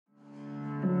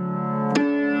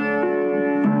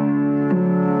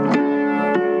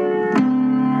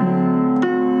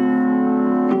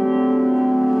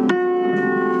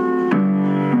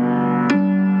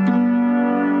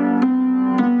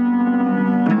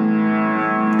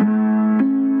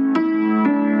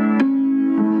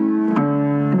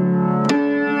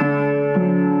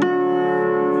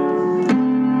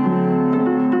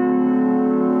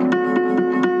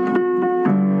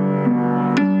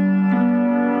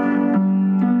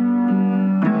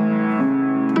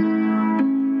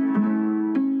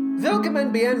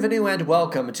bienvenue, and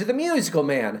welcome to The Musical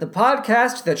Man, the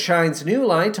podcast that shines new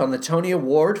light on the Tony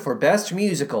Award for Best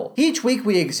Musical. Each week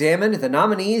we examine the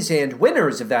nominees and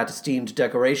winners of that esteemed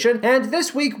decoration, and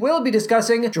this week we'll be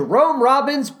discussing Jerome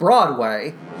Robbins'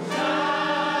 Broadway.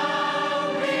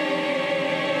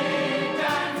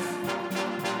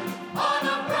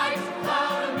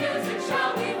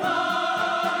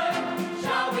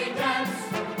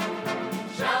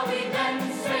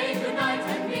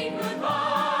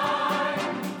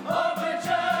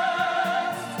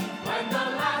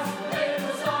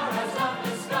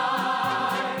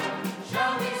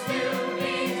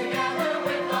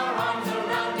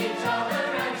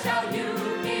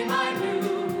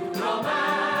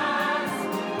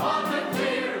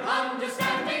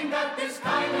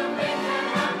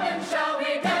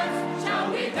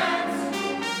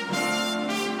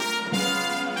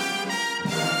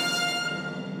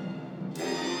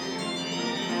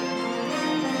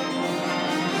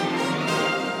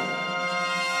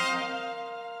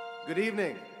 Good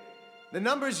evening. The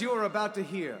numbers you are about to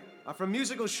hear are from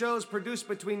musical shows produced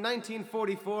between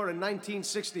 1944 and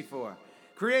 1964,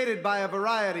 created by a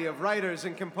variety of writers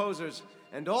and composers,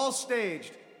 and all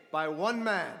staged by one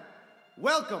man.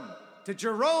 Welcome to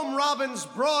Jerome Robbins'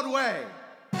 Broadway.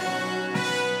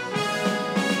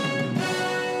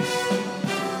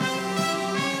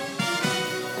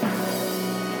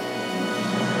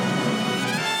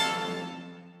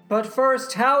 But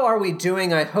first, how are we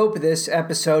doing? I hope this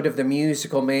episode of The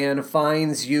Musical Man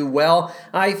finds you well.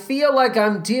 I feel like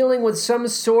I'm dealing with some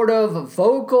sort of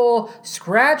vocal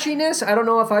scratchiness. I don't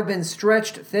know if I've been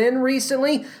stretched thin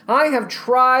recently. I have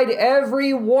tried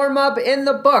every warm-up in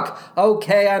the book.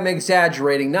 Okay, I'm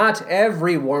exaggerating. Not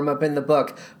every warm-up in the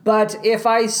book. But if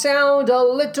I sound a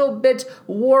little bit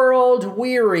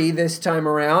world-weary this time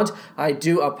around, I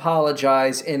do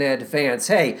apologize in advance.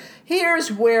 Hey,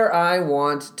 here's where I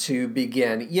want to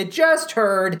begin. You just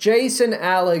heard Jason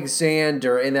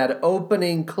Alexander in that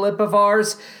opening clip of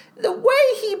ours. The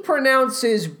way he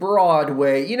pronounces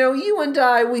Broadway, you and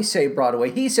I, we say Broadway.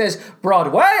 He says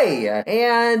Broadway.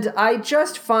 And I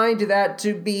just find that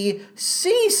to be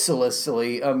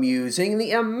ceaselessly amusing.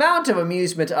 The amount of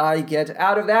amusement I get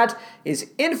out of that is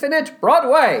infinite.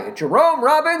 Broadway. Jerome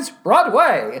Robbins,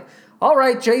 Broadway. All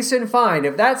right, Jason, fine.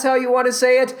 If that's how you want to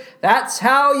say it, that's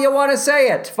how you want to say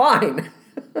it. Fine.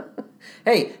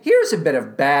 Hey, here's a bit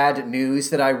of bad news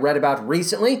that I read about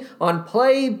recently on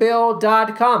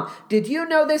Playbill.com. Did you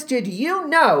know this? Did you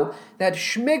know that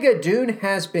Schmigadoon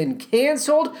has been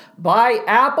canceled by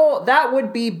Apple? That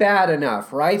would be bad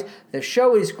enough, right? The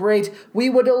show is great. We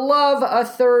would love a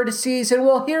third season.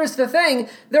 Well, here's the thing.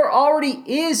 There already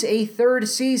is a third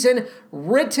season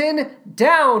written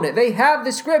down. They have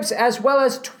the scripts as well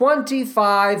as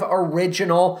 25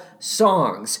 original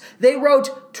songs. They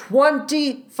wrote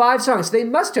 25 songs. They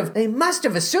must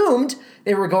have assumed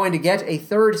they were going to get a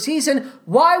third season.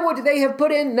 Why would they have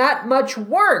put in that much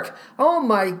work? Oh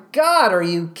my God, are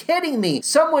you kidding me?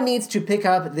 Someone needs to pick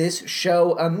up this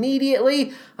show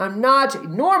immediately. I'm not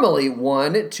normally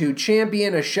one to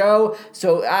champion a show,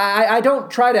 so I don't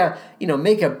try to,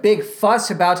 make a big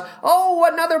fuss about,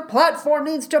 another platform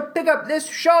needs to pick up this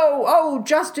show.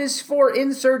 Justice for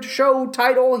insert show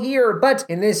title here. But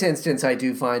in this instance, I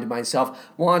do find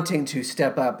myself wanting to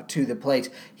step up to the plate.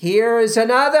 This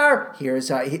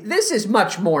is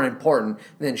much more important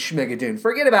than Schmigadoon.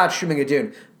 Forget about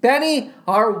Schmigadoon. Benny,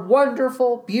 our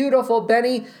wonderful, beautiful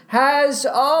Benny,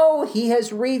 he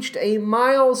has reached a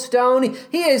milestone.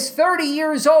 He is 30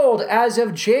 years old as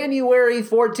of January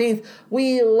 14th.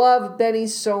 We love Benny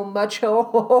so much.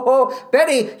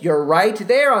 Benny, you're right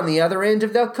there on the other end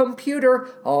of the computer,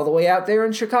 all the way out there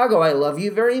in Chicago. I love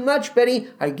you very much, Benny.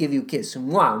 I give you a kiss.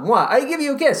 Mwah, mwah. I give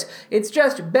you a kiss. It's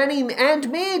just Benny and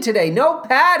me today. No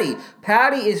Patty.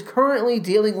 Patty is currently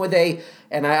dealing with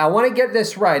and I want to get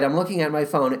this right. I'm looking at my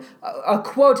phone.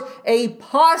 A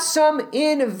possum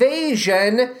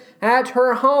invasion at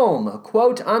her home.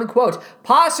 Quote, unquote.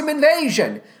 Possum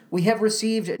invasion. We have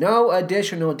received no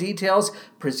additional details,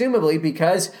 presumably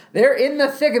because they're in the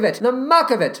thick of it, the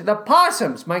muck of it, the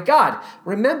possums. My God.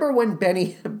 Remember when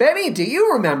Benny, do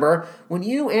you remember when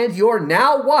you and your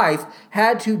now wife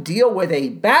had to deal with a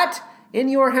bat in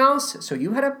your house? So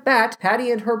you had a bat.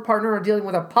 Patty and her partner are dealing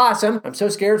with a possum. I'm so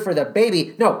scared for the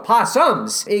baby. No,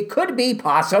 possums. It could be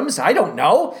possums. I don't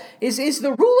know. Is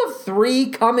the rule of three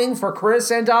coming for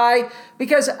Chris and I?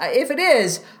 Because if it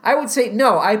is, I would say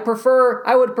no. I would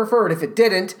prefer it if it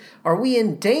didn't. Are we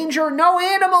in danger? No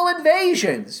animal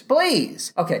invasions,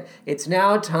 please. Okay, it's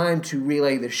now time to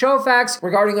relay the show facts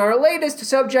regarding our latest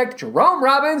subject, Jerome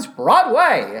Robbins'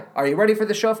 Broadway. Are you ready for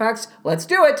the show facts? Let's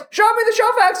do it. Show me the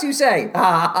show facts, you say.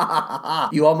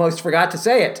 Okay. You almost forgot to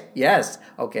say it. Yes.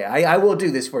 Okay, I will do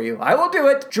this for you. I will do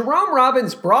it. Jerome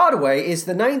Robbins' Broadway is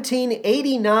the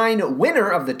 1989 winner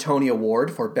of the Tony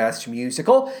Award for Best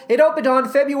Musical. It opened on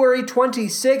February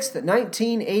 26,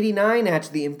 1989 at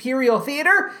the Imperial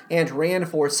Theater and ran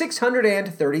for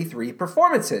 633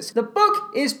 performances. The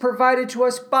book is provided to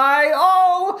us by,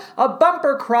 a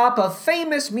bumper crop of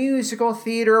famous musical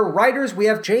theater writers. We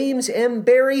have James M.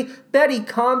 Barrie, Betty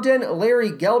Comden,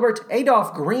 Larry Gelbart,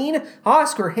 Adolph Green,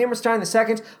 Oscar Hammerstein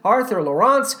II, Arthur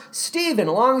Laurence, Stephen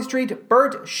Longstreet,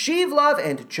 Bert Sheavlove,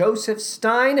 and Joseph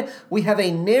Stein. We have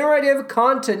a narrative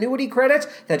continuity credit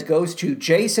that goes to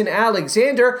Jason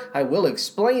Alexander. I will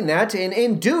explain that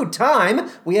in due time.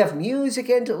 We have music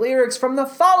and lyrics from the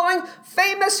following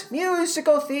famous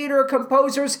musical theater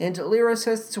composers and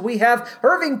lyricists. We have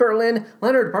Irving Berlin,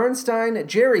 Leonard Bernstein,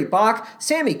 Jerry Bach,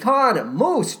 Sammy Kahn,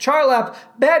 Moose Charlap,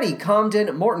 Betty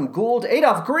Comden, Morton Gould,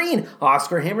 Adolph Green,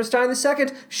 Oscar Hammerstein II,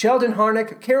 Sheldon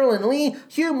Harnick, Carolyn Lee,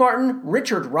 Hugh Martin,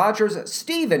 Richard Rogers,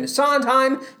 Stephen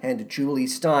Sondheim, and Julie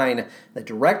Stein. The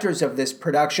directors of this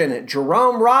production,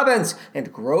 Jerome Robbins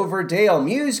and Grover Dale.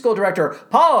 Musical director,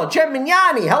 Paul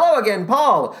Gemignani. Hello again,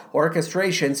 Paul.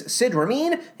 Orchestrations, Sid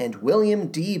Ramin and William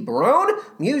D. Brown.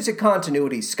 Music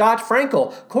continuity, Scott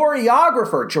Frankel.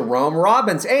 Choreographer, Jerome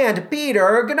Robbins and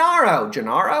Peter Gennaro.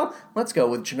 Gennaro? Let's go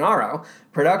with Gennaro.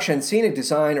 Production, scenic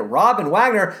design, Robin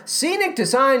Wagner. Scenic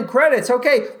design credits.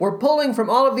 Okay, we're pulling from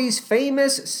all of these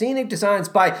famous scenic designs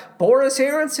by Boris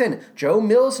Aronson, Joe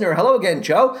Milsner. Hello again,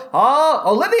 Joe.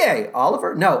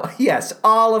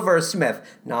 Oliver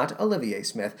Smith, not Olivier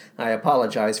Smith. I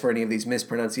apologize for any of these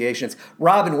mispronunciations.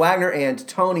 Robin Wagner and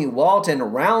Tony Walton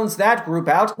rounds that group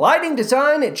out. Lighting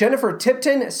design, Jennifer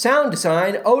Tipton. Sound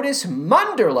design, Otis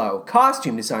Munderloh.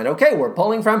 Costume design. Okay, we're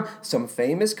pulling from some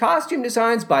famous costume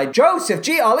designs by Joseph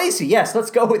G. Alisi. Yes,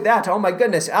 let's go with that. Oh my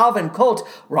goodness. Alvin Colt,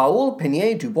 Raoul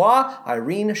Penier Dubois,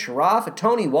 Irene Sharaf,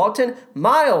 Tony Walton,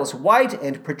 Miles White,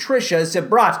 and Patricia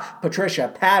Zabrat.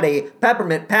 Patricia Patty,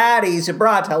 Peppermint Patty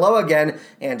Zabrat. Hello again.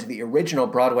 And the original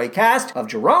Broadway cast of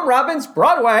Jerome Robbins'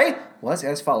 Broadway was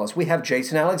as follows. We have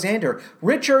Jason Alexander,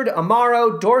 Richard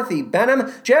Amaro, Dorothy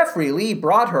Benham, Jeffrey Lee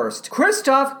Broadhurst,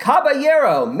 Christoph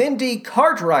Caballero, Mindy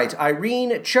Cartwright,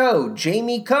 Irene Cho,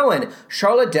 Jamie Cohen,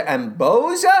 Charlotte de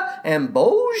Amboge,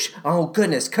 oh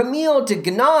goodness, Camille de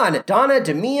Gnan, Donna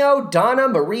DeMio, Donna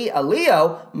Marie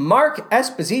Aleo, Mark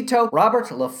Esposito, Robert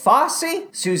LaFosse,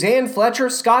 Suzanne Fletcher,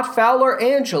 Scott Fowler,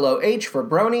 Angelo H.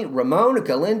 Fabroni, Ramon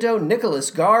Galindo,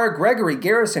 Nicholas Garr, Gregory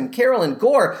Garrison, Carolyn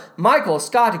Gore, Michael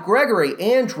Scott Gregory,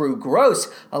 Andrew Gross,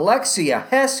 Alexia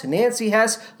Hess, Nancy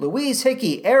Hess, Louise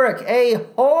Hickey, Eric A.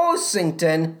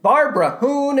 Hosington, Barbara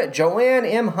Hoon, Joanne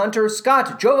M. Hunter,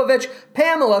 Scott Jovovich,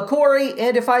 Pamela Corey,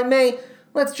 and if I may,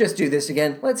 let's just do this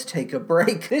again. Let's take a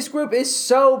break. This group is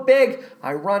so big,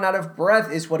 I run out of breath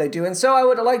is what I do. And so I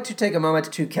would like to take a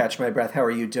moment to catch my breath. How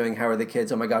are you doing? How are the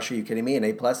kids? Oh my gosh, are you kidding me? An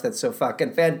A+? That's so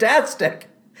fucking fantastic.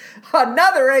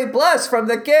 Another A+ from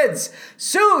the kids.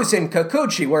 Susan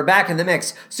Kikuchi, we're back in the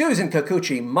mix. Susan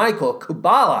Kikuchi, Michael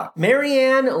Kubala,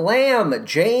 Marianne Lamb,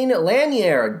 Jane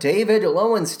Lanier, David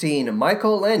Lowenstein,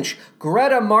 Michael Lynch,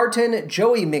 Greta Martin,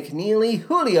 Joey McNeely,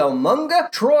 Julio Munga,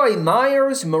 Troy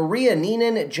Myers, Maria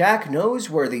Neenan, Jack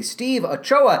Noseworthy, Steve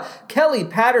Ochoa, Kelly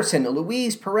Patterson,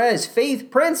 Louise Perez,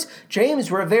 Faith Prince,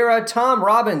 James Rivera, Tom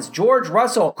Robbins, George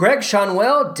Russell, Greg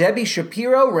Shonwell, Debbie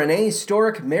Shapiro, Renee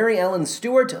Stork, Mary Ellen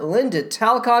Stewart, Linda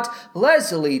Talcott,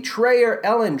 Leslie Trayer,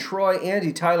 Ellen Troy,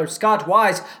 Andy Tyler, Scott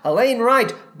Wise, Elaine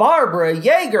Wright, Barbara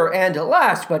Yeager, and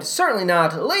last but certainly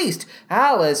not least,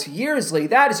 Alice Yearsley.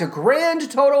 That is a grand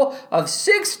total of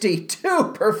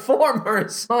 62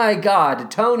 performers. My God,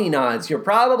 Tony nods. You're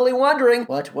probably wondering,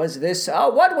 what was this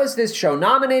show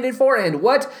nominated for, and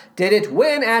what did it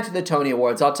win at the Tony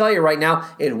Awards? I'll tell you right now,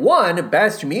 it won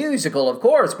Best Musical, of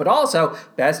course, but also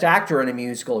Best Actor in a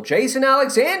Musical, Jason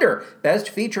Alexander, Best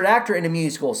Featured Actor in a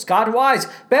Musical, Scott Wise,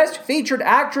 Best Featured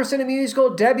Actress in a Musical,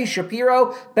 Debbie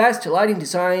Shapiro, Best Lighting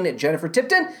Design, Jennifer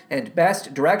Tipton, and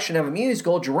Best Direction of a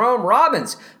Musical, Jerome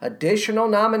Robbins. Additional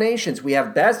nominations, we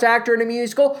have Best Actor in a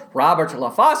Musical, Robert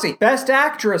LaFosse, Best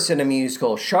Actress in a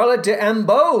Musical, Charlotte de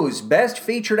Amboise, Best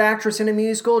Featured Actress in a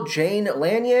Musical, Jane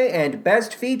Lanier, and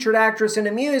Best Featured Actress in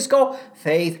a Musical,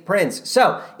 Faith Prince.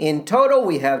 So, in total,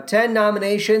 we have 10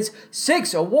 nominations,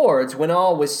 6 awards when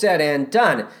all was said and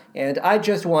done. And I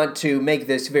just want to make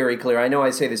this very clear. I know I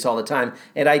say this all the time,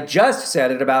 and I just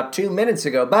said it about 2 minutes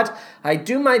ago, but I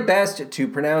do my best to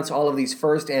pronounce all of these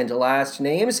first and last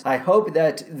names. I hope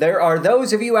that there are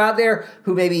those of you out there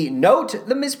who maybe note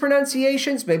the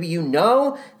mispronunciations. Maybe you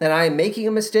know that I am making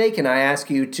a mistake, and I ask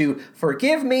you to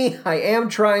forgive me. I am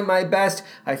trying my best.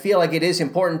 I feel like it is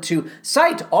important to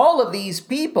cite all of these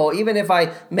people, even if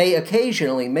I may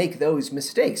occasionally make those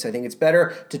mistakes. I think it's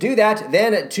better to do that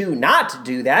than to not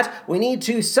do that. We need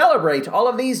to celebrate all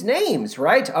of these names,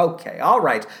 right? Okay, all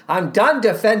right. I'm done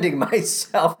defending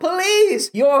myself.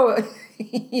 Please,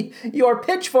 your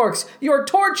pitchforks, your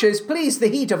torches, please, the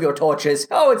heat of your torches.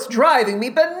 Oh, it's driving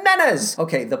me bananas.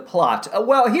 Okay, the plot.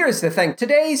 Well, here's the thing.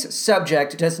 Today's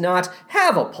subject does not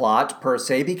have a plot, per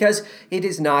se, because it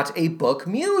is not a book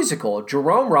musical.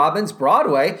 Jerome Robbins'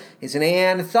 Broadway is an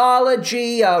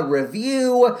anthology, a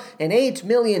review, an $8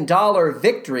 million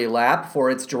victory lap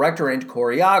for its director and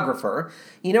choreographer.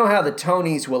 You know how the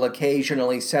Tonys will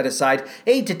occasionally set aside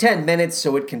 8 to 10 minutes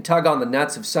so it can tug on the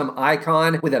nuts of some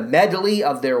icon with a medley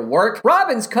of their work?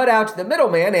 Robbins cut out the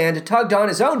middleman and tugged on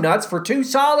his own nuts for 2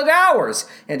 solid hours.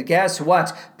 And guess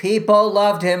what? People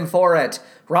loved him for it.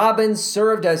 Robbins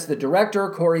served as the director,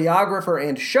 choreographer,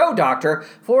 and show doctor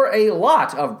for a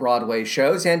lot of Broadway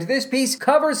shows, and this piece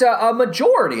covers a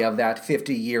majority of that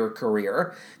 50-year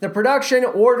career. The production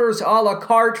orders a la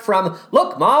carte from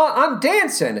Look Ma, I'm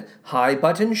Dancin', High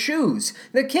Button Shoes,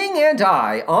 The King and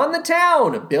I, On the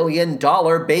Town, $1 Billion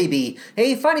Baby,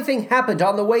 A Funny Thing Happened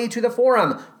on the Way to the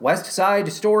Forum, West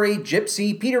Side Story,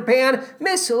 Gypsy, Peter Pan,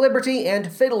 Miss Liberty, and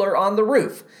Fiddler on the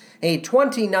Roof. A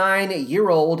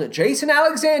 29-year-old Jason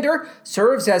Alexander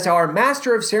serves as our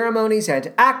master of ceremonies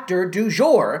and actor du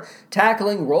jour,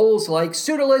 tackling roles like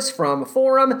Pseudolus from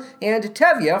Forum and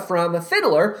Tevye from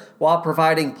Fiddler, while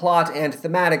providing plot and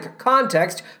thematic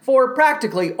context for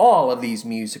practically all of these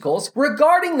musicals.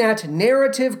 Regarding that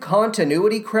narrative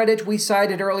continuity credit we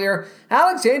cited earlier,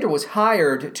 Alexander was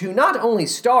hired to not only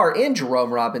star in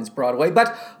Jerome Robbins' Broadway,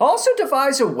 but also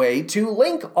devise a way to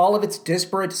link all of its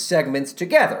disparate segments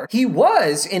together. He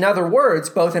was, in other words,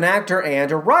 both an actor and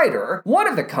a writer. One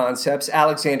of the concepts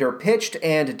Alexander pitched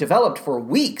and developed for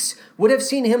weeks would have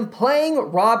seen him playing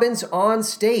Robbins on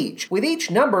stage, with each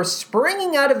number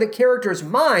springing out of the character's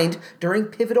mind during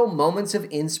pivotal moments of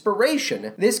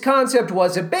inspiration. This concept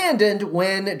was abandoned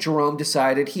when Jerome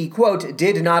decided he, quote,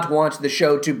 did not want the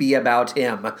show to be about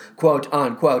him, quote,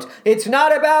 unquote. It's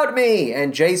not about me!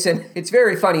 And Jason, it's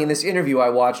very funny in this interview I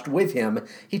watched with him,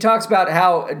 he talks about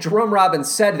how Jerome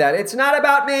Robbins said that, it's not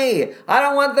about me! I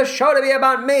don't want the show to be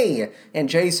about me! And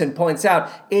Jason points out,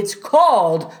 it's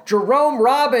called Jerome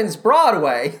Robbins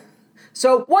Broadway.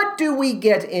 So what do we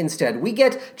get instead? We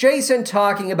get Jason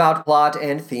talking about plot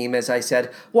and theme, as I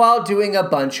said, while doing a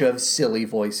bunch of silly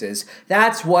voices.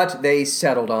 That's what they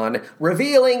settled on.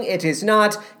 Revealing it is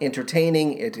not,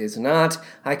 entertaining it is not.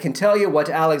 I can tell you what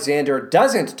Alexander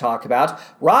doesn't talk about,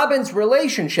 Robbins'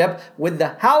 relationship with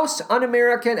the House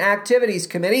Un-American Activities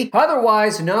Committee,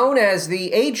 otherwise known as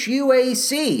the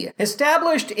HUAC.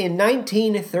 Established in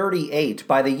 1938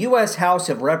 by the U.S. House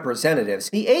of Representatives,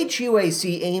 the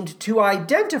HUAC aimed to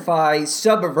identify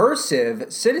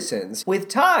subversive citizens with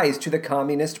ties to the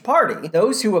Communist Party.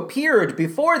 Those who appeared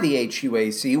before the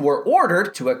HUAC were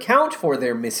ordered to account for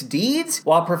their misdeeds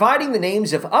while providing the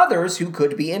names of others who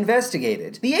could be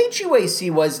investigated. The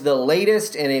HUAC was the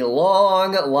latest in a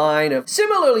long line of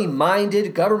similarly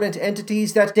minded government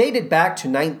entities that dated back to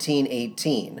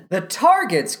 1918. The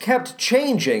targets kept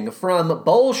changing from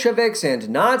Bolsheviks and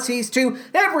Nazis to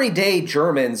everyday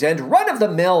Germans and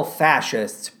run-of-the-mill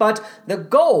fascists, but the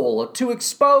goal to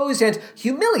expose and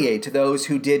humiliate those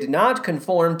who did not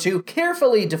conform to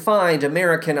carefully defined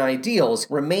American ideals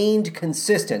remained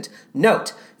consistent.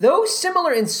 Note, though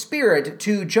similar in spirit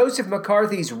to Joseph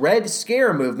McCarthy's Red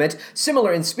Scare movement,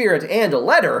 similar in spirit and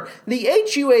letter, the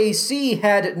HUAC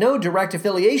had no direct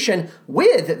affiliation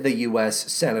with the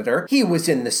U.S. Senator. He was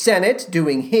in the Senate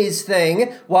doing his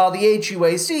thing, while the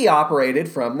HUAC operated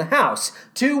from the House.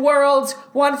 2 worlds,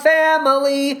 1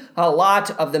 family. A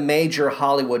lot of the major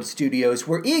Hollywood studios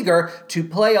were eager to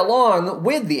play along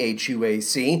with the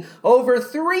HUAC. Over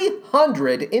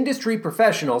 300 industry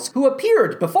professionals who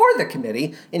appeared before the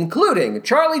committee including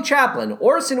Charlie Chaplin,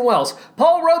 Orson Welles,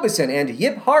 Paul Robeson, and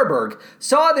Yip Harburg,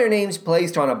 saw their names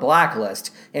placed on a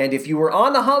blacklist. And if you were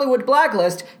on the Hollywood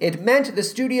blacklist, it meant the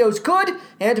studios could,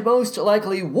 and most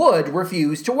likely would,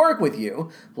 refuse to work with you.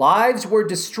 Lives were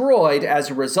destroyed as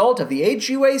a result of the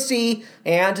HUAC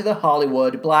and the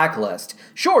Hollywood blacklist.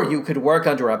 Sure, you could work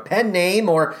under a pen name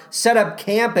or set up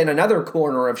camp in another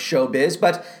corner of showbiz,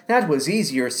 but that was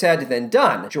easier said than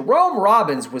done. Jerome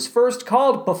Robbins was first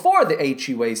called before the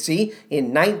HUAC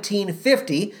in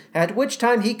 1950, at which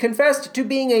time he confessed to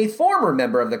being a former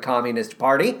member of the Communist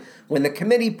Party. When the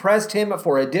committee pressed him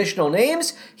for additional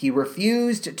names, he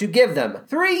refused to give them.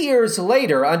 3 years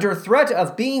later, under threat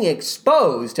of being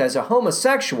exposed as a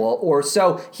homosexual, or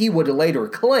so he would later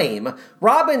claim,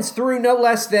 Robbins threw no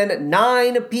less than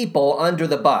 9 people under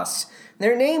the bus.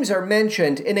 Their names are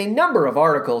mentioned in a number of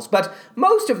articles, but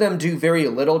most of them do very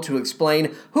little to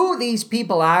explain who these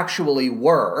people actually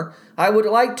were. I would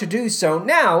like to do so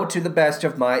now to the best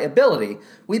of my ability.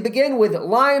 We begin with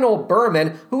Lionel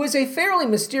Berman, who is a fairly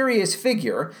mysterious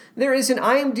figure. There is an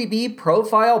IMDb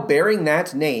profile bearing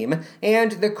that name,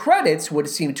 and the credits would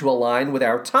seem to align with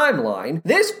our timeline.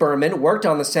 This Berman worked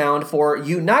on the sound for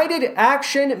United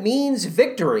Action Means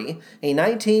Victory, a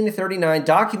 1939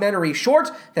 documentary short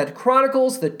that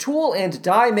chronicles the tool and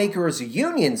die makers'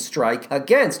 union strike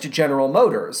against General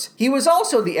Motors. He was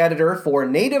also the editor for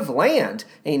Native Land,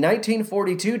 a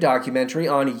 1942 documentary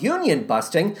on union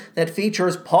busting that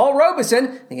features Paul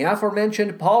Robeson, the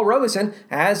aforementioned Paul Robeson,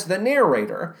 as the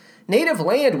narrator. Native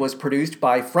Land was produced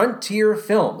by Frontier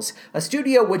Films, a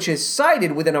studio which is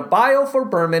cited within a bio for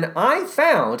Berman I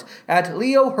found at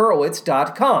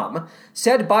leohurwitz.com.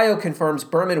 Said bio confirms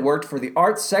Berman worked for the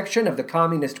arts section of the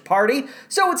Communist Party,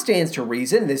 so it stands to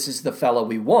reason this is the fellow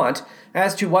we want.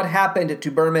 As to what happened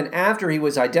to Berman after he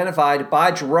was identified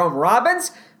by Jerome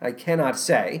Robbins, I cannot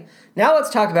say. Now let's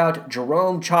talk about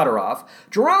Jerome Chodoroff.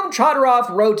 Jerome Chodoroff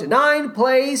wrote 9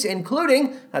 plays,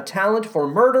 including A Talent for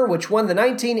Murder, which won the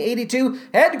 1982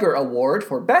 Edgar Award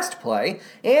for Best Play,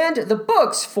 and the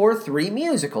books for 3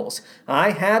 musicals.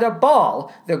 I Had a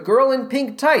Ball, The Girl in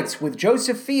Pink Tights with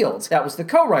Joseph Fields, that was the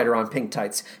co-writer on Pink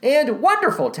Tights, and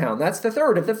Wonderful Town, that's the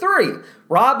third of the 3.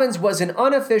 Robbins was an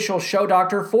unofficial show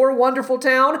doctor for Wonderful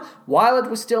Town while it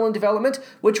was still in development,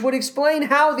 which would explain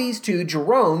how these 2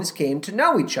 Jeromes came to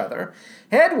know each other.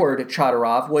 Edward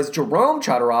Chodoroff was Jerome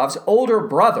Chodoroff's older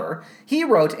brother. He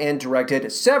wrote and directed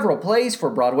several plays for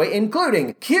Broadway,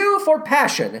 including Cue for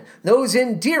Passion, Those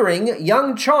Endearing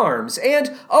Young Charms,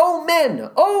 and Oh Men,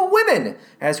 Oh Women,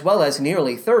 as well as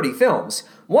nearly 30 films.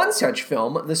 One such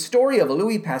film, The Story of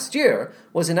Louis Pasteur,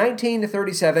 was a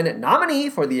 1937 nominee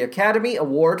for the Academy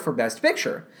Award for Best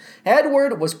Picture.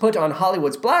 Edward was put on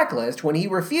Hollywood's blacklist when he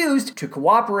refused to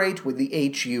cooperate with the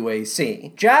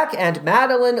HUAC. Jack and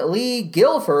Madeline Lee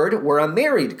Guilford were a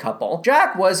married couple.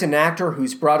 Jack was an actor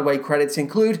whose Broadway credits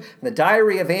include The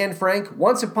Diary of Anne Frank,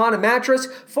 Once Upon a Mattress,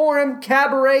 Forum,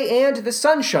 Cabaret, and The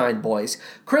Sunshine Boys.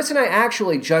 Chris and I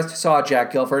actually just saw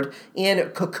Jack Guilford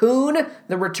in Cocoon,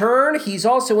 The Return. He's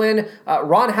also in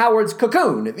Ron Howard's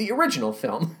Cocoon, the original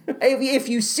film. If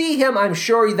you see him, I'm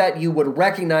sure that you would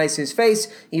recognize his face,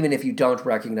 even if you don't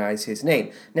recognize his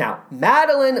name. Now,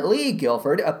 Madeline Lee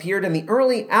Guilford appeared in the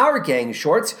early Our Gang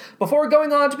shorts before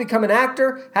going on to become an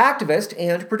actor, activist,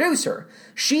 and producer.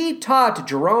 She taught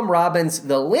Jerome Robbins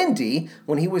the Lindy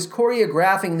when he was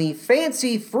choreographing the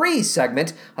Fancy Free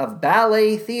segment of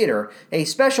Ballet Theater, a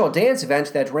special dance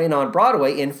event that ran on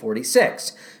Broadway in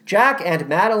 '46. Jack and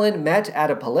Madeline met at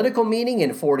a political meeting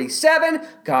in '47,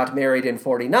 got married in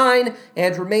 '49,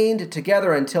 and remained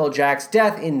together until Jack's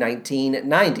death in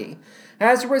 1990.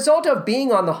 As a result of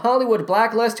being on the Hollywood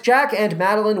blacklist, Jack and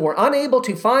Madeline were unable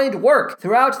to find work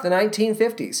throughout the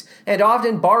 1950s, and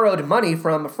often borrowed money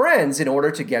from friends in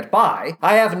order to get by.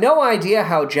 I have no idea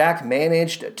how Jack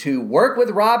managed to work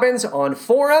with Robbins on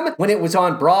Forum when it was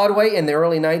on Broadway in the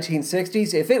early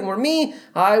 1960s. If it were me,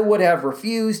 I would have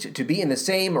refused to be in the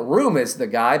same room as the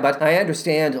guy, but I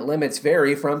understand limits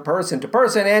vary from person to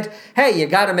person, and hey, you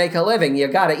gotta make a living, you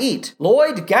gotta eat.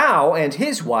 Lloyd Gow and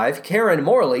his wife, Karen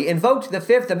Morley, invoked the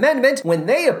Fifth Amendment when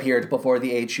they appeared before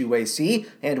the HUAC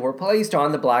and were placed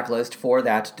on the blacklist for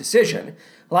that decision.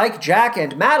 Like Jack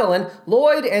and Madeline,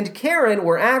 Lloyd and Karen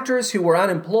were actors who were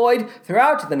unemployed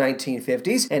throughout the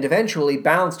 1950s and eventually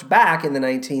bounced back in the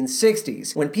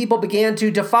 1960s, when people began to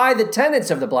defy the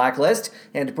tenets of the blacklist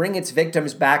and bring its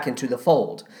victims back into the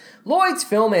fold. Lloyd's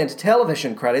film and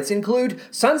television credits include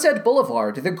Sunset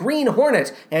Boulevard, The Green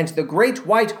Hornet, and The Great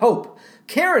White Hope.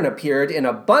 Karen appeared in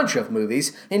a bunch of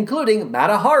movies, including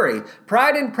Mata Hari,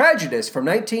 Pride and Prejudice from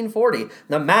 1940,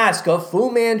 The Mask of Fu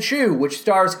Manchu, which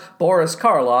stars Boris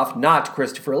Karloff, not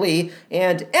Christopher Lee,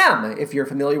 and M. If you're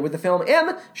familiar with the film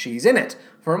M, she's in it.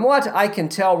 From what I can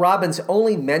tell, Robbins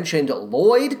only mentioned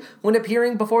Lloyd when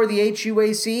appearing before the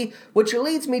HUAC, which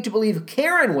leads me to believe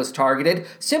Karen was targeted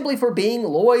simply for being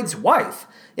Lloyd's wife.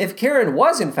 If Karen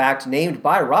was in fact named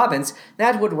by Robbins,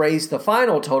 that would raise the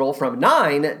final total from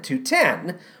 9 to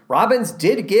 10. Robbins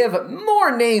did give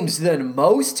more names than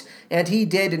most, and he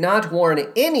did not warn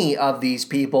any of these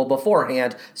people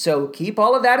beforehand, so keep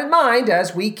all of that in mind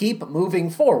as we keep moving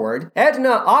forward.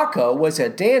 Edna Occo was a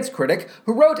dance critic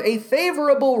who wrote a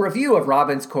favorable review of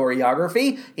Robbins'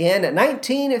 choreography in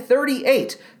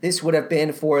 1938. This would have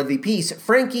been for the piece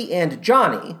Frankie and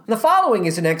Johnny. The following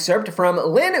is an excerpt from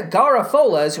Lynn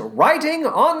Garofola's Writing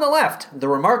on the Left, the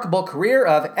remarkable career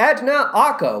of Edna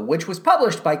Occo, which was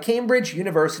published by Cambridge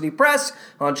University Press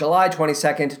on July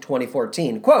 22,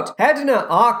 2014. Quote, Edna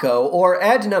Occo, or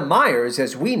Edna Myers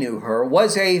as we knew her,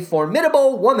 was a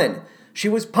formidable woman. She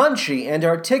was punchy and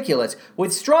articulate,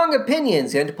 with strong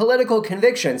opinions and political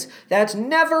convictions that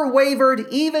never wavered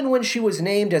even when she was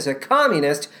named as a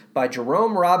communist by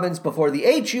Jerome Robbins before the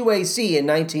HUAC in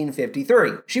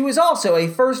 1953. She was also a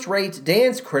first-rate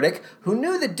dance critic who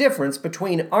knew the difference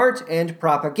between art and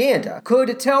propaganda,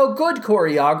 could tell good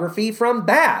choreography from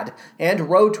bad, and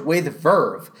wrote with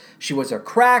verve. She was a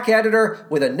crack editor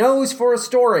with a nose for a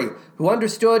story, who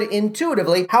understood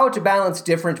intuitively how to balance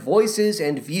different voices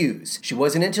and views. She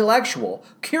was an intellectual,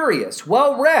 curious,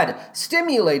 well-read,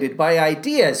 stimulated by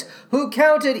ideas, who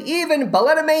counted even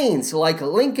balletamains like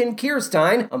Lincoln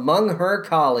Kirstein among her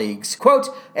colleagues. Quote,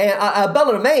 a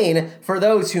balletamain, for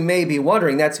those who may be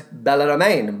wondering, that's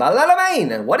balletamain.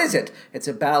 Balletamain! What is it? It's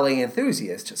a ballet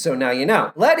enthusiast, so now you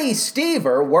know. Letty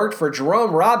Stever worked for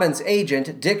Jerome Robbins'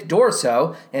 agent, Dick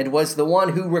Dorso, and was the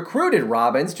one who recruited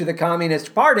Robbins to the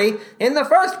Communist Party in the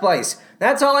first place.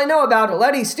 That's all I know about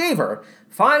Letty Stever.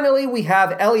 Finally, we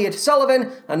have Elliot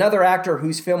Sullivan, another actor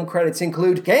whose film credits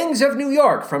include Gangs of New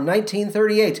York from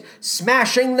 1938,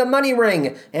 Smashing the Money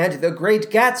Ring, and The Great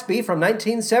Gatsby from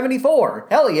 1974.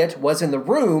 Elliot was in the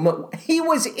room. He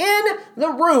was in the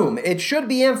room, it should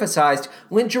be emphasized,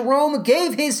 when Jerome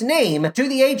gave his name to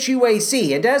the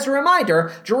HUAC. And as a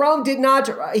reminder, Jerome did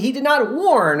not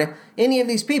warn any of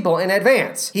these people in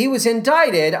advance. He was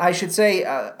indicted,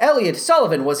 Elliot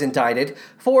Sullivan was indicted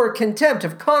for contempt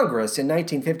of Congress in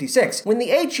 1956, when the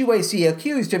HUAC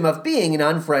accused him of being an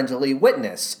unfriendly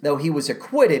witness. Though he was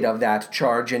acquitted of that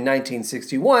charge in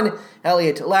 1961,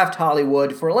 Elliot left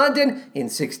Hollywood for London in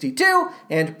 1962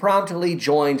 and promptly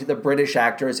joined the British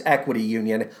Actors' Equity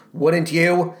Union. Wouldn't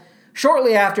you?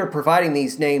 Shortly after providing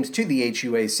these names to the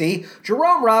HUAC,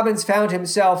 Jerome Robbins found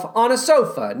himself on a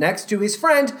sofa next to his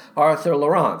friend Arthur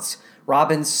Laurents.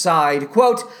 Robbins sighed,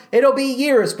 quote, "It'll be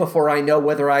years before I know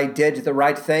whether I did the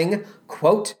right thing."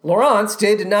 Quote, Laurents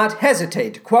did not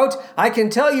hesitate. Quote, "I can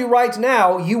tell you right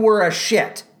now, you were a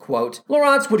shit." Quote,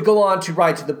 Laurents would go on to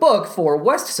write the book for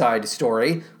West Side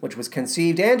Story, which was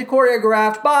conceived and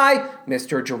choreographed by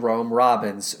Mr. Jerome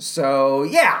Robbins. So,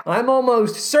 yeah, I'm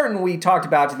almost certain we talked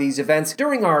about these events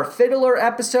during our Fiddler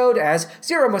episode, as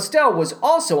Zero Mostel was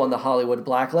also on the Hollywood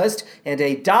blacklist and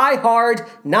a die-hard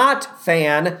not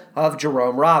fan of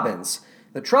Jerome Robbins.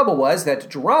 The trouble was that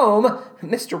Jerome,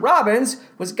 Mr. Robbins,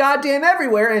 was goddamn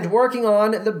everywhere and working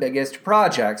on the biggest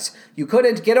projects. You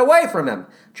couldn't get away from him.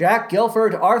 Jack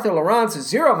Gilford, Arthur Laurents,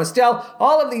 Zero Mostel,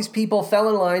 all of these people fell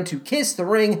in line to kiss the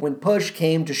ring when push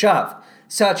came to shove.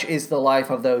 Such is the life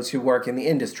of those who work in the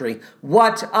industry.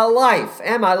 What a life,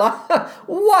 am I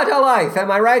What a life,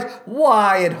 am I right?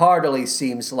 Why, it hardly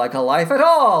seems like a life at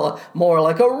all. More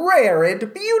like a rare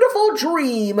and beautiful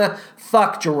dream.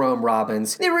 Fuck Jerome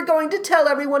Robbins. They were going to tell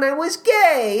everyone I was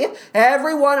gay.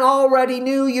 Everyone already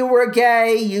knew you were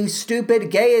gay, you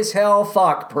stupid gay as hell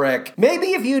fuck prick. Maybe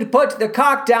if you'd put the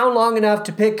cock down long enough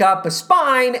to pick up a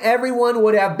spine, everyone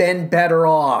would have been better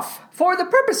off. For the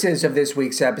purposes of this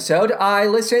week's episode, I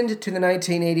listened to the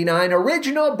 1989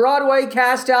 original Broadway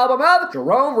cast album of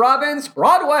Jerome Robbins'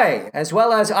 Broadway, as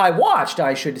well as I watched, the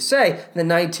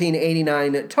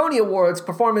 1989 Tony Awards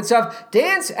performance of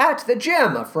Dance at the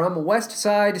Gym from West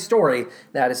Side Story.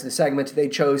 That is the segment they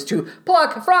chose to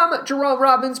pluck from Jerome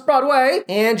Robbins' Broadway.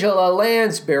 Angela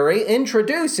Lansbury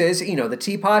introduces, the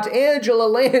teapot, Angela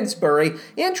Lansbury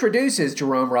introduces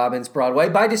Jerome Robbins' Broadway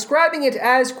by describing it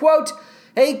as, quote,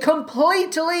 "a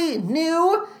completely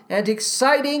new and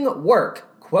exciting work."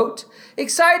 Quote,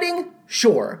 exciting?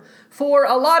 Sure. For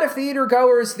a lot of theater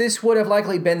goers, this would have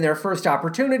likely been their first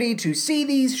opportunity to see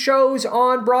these shows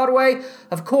on Broadway.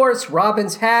 Of course,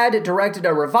 Robbins had directed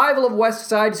a revival of West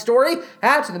Side Story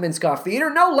at the Minskoff Theater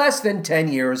no less than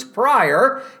 10 years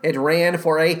prior. It ran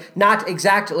for a not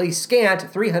exactly scant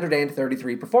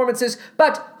 333 performances,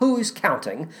 but who's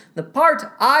counting? The part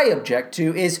I object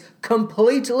to is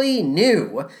completely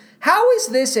new. How is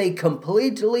this a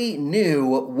completely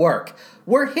new work?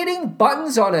 We're hitting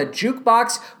buttons on a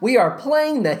jukebox. We are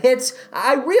playing the hits.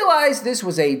 I realize this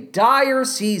was a dire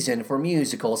season for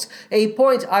musicals, a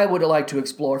point I would like to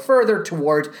explore further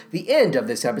toward the end of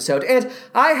this episode, and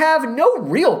I have no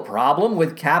real problem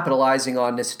with capitalizing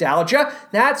on nostalgia.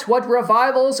 That's what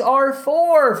revivals are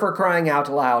for crying out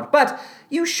loud. But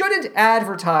you shouldn't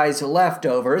advertise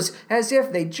leftovers as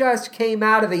if they just came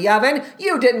out of the oven.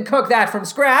 You didn't cook that from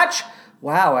scratch.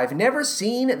 Wow, I've never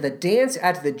seen the dance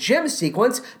at the gym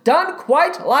sequence done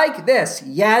quite like this.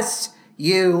 Yes,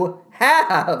 you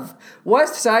have.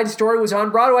 West Side Story was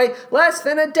on Broadway less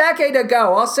than a decade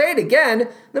ago. I'll say it again.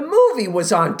 The movie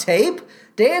was on tape.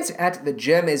 Dance at the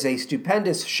Gym is a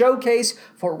stupendous showcase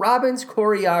for Robbins'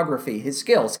 choreography, his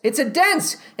skills. It's a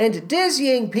dense and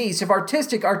dizzying piece of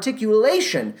artistic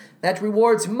articulation that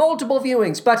rewards multiple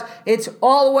viewings, but it's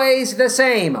always the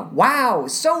same. Wow,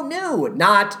 so new,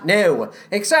 not new.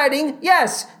 Exciting,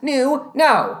 yes. New,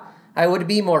 no. I would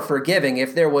be more forgiving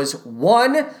if there was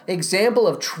one example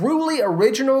of truly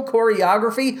original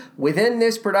choreography within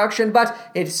this production, but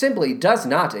it simply does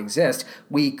not exist.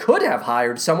 We could have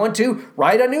hired someone to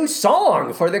write a new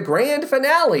song for the grand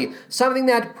finale, something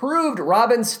that proved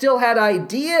Robbins still had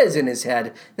ideas in his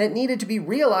head that needed to be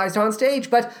realized on stage,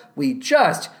 but we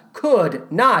just could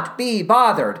not be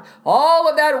bothered. All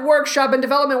of that workshop and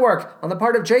development work on the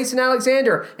part of Jason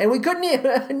Alexander, and we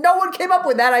couldn't, no one came up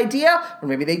with that idea, or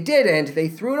maybe they did and they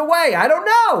threw it away. I don't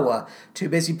know. Too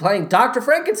busy playing Dr.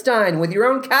 Frankenstein with your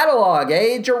own catalog.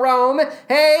 Hey, Jerome.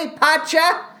 Hey,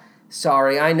 Pacha.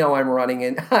 Sorry, I know I'm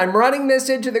running this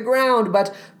into the ground,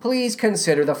 but please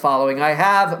consider the following. I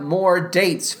have more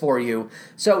dates for you.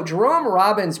 So, Jerome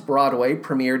Robbins' Broadway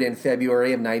premiered in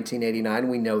February of 1989.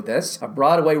 We know this. A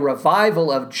Broadway revival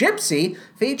of Gypsy,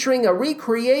 featuring a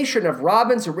recreation of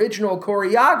Robbins' original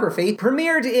choreography,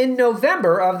 premiered in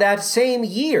November of that same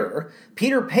year.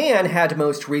 Peter Pan had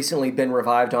most recently been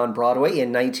revived on Broadway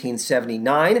in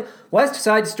 1979. West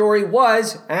Side Story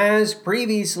was, as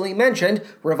previously mentioned,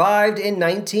 revived in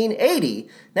 1980.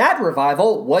 That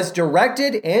revival was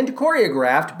directed and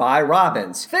choreographed by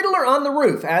Robbins. Fiddler on the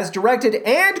Roof, as directed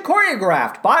and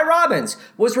choreographed by Robbins,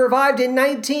 was revived in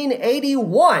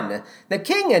 1981. The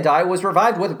King and I was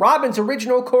revived with Robbins'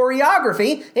 original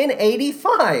choreography in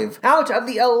 85. Out of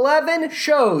the 11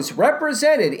 shows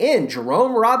represented in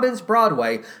Jerome Robbins'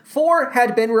 Broadway, 4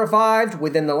 had been revived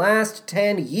within the last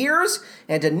 10 years,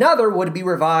 and another would be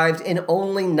revived in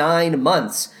only 9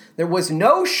 months. There was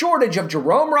no shortage of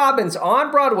Jerome Robbins on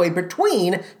Broadway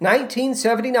between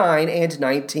 1979 and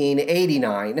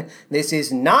 1989. This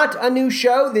is not a new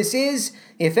show. This is,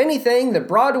 if anything, the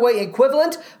Broadway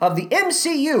equivalent of the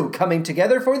MCU coming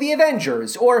together for the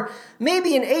Avengers, or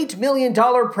maybe an $8 million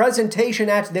presentation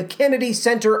at the Kennedy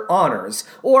Center Honors,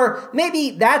 or maybe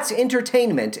That's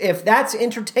Entertainment, if That's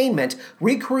Entertainment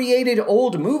recreated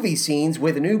old movie scenes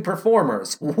with new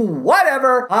performers.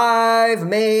 Whatever, I've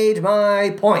made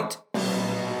my point.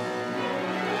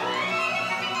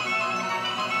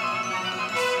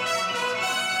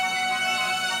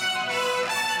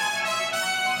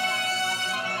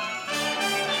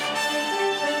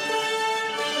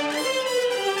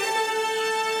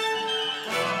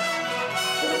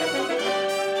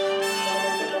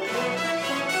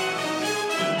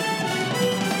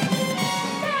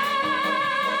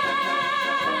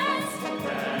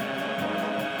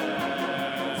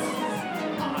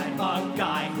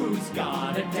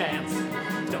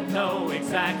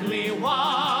 Exactly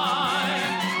why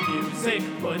music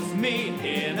puts me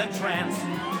in a trance,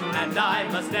 and I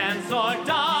must dance or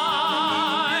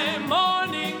die.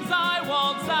 Mornings I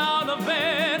waltz out of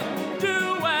bed, do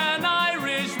an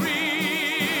Irish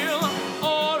reel,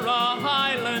 or a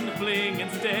Highland fling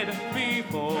instead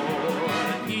before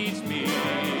each meal.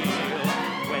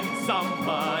 When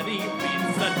somebody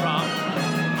beats a drum,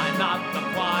 I'm not the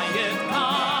quiet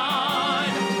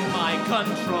kind. My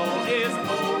control is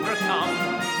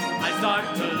overcome. I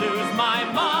start to lose my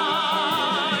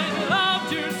mind. Love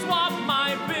to swap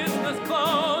my business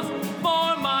clothes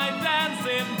for my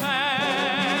dancing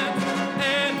pants.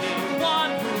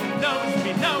 Anyone who knows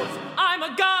me knows I'm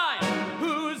a guy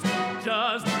who's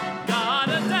just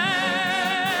gotta dance.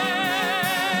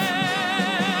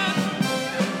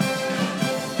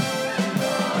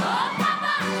 Oh,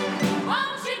 Papa!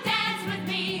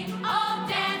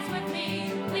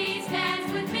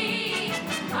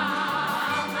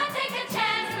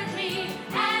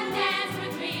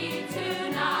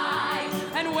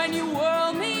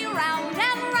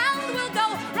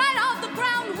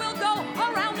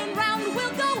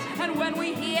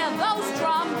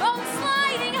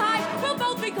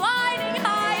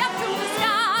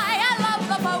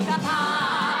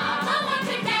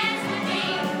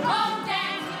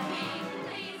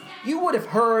 would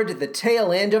have heard the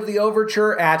tail end of the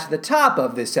overture at the top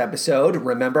of this episode,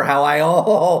 remember how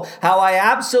I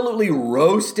absolutely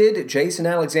roasted Jason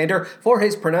Alexander for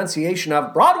his pronunciation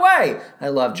of Broadway. I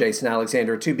love Jason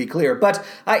Alexander, to be clear, but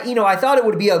I thought it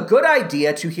would be a good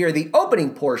idea to hear the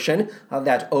opening portion of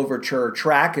that overture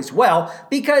track as well,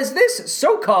 because this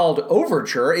so-called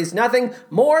overture is nothing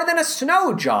more than a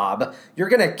snow job. You're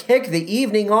gonna kick the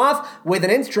evening off with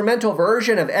an instrumental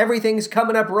version of Everything's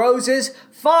Coming Up Roses?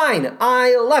 Fine,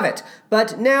 I love it.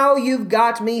 But now you've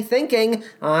got me thinking.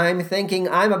 I'm thinking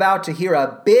I'm about to hear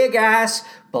a big-ass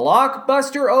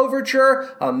blockbuster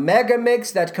overture, a mega mix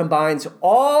that combines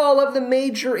all of the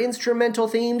major instrumental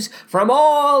themes from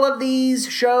all of these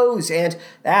shows, and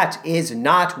that is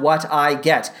not what I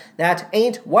get. That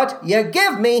ain't what you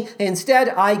give me. Instead,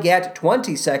 I get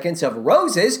 20 seconds of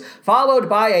Roses, followed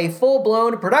by a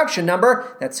full-blown production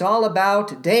number that's all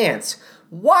about dance.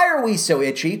 Why are we so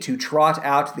itchy to trot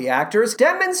out the actors?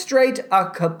 Demonstrate a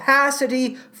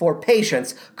capacity for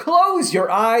patience. Close your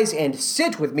eyes and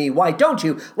sit with me. Why don't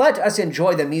you? Let us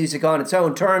enjoy the music on its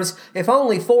own terms, if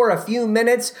only for a few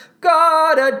minutes.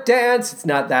 Gotta dance. It's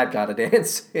not that gotta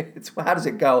dance. It's, how does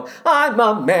it go? I'm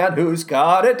a man who's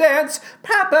gotta dance.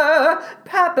 Papa,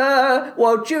 Papa,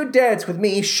 won't you dance with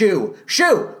me? Shoo,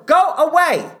 shoo, go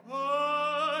away.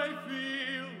 I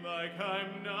feel like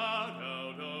I'm not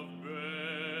out of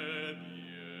bed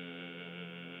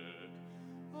yet.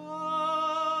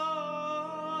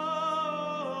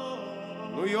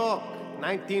 New York,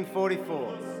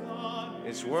 1944.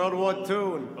 It's World War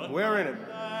II, and we're in it.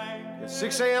 The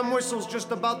 6 a.m. whistle's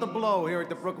just about to blow here at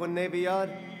the Brooklyn Navy Yard.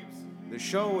 The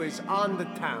show is on the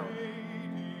town.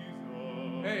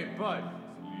 Hey, bud,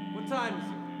 what time is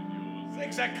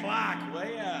it? 6 o'clock, will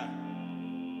ya?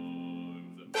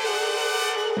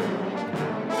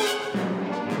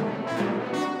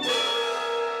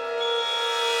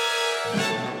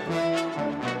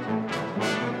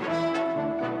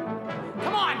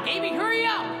 Come on, Davey, hurry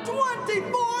up!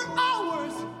 24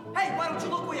 hours! Hey, why don't you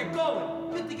look where you're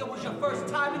going? You think it was your first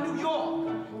time in New York?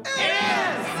 It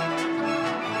is!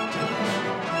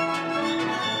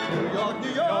 New York, New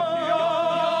York!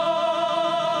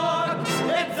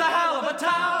 It's a hell of a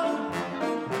town.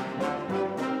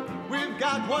 We've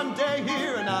got one day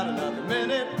here and not another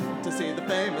minute to see the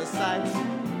famous sights.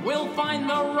 We'll find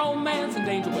the romance and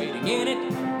danger waiting in it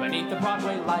beneath the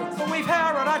Broadway lights. But we've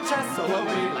hair on our chests, so we'll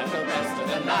be like the rest of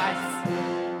the nights.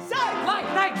 Light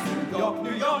nights! New York,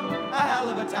 New York, a hell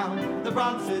of a town. The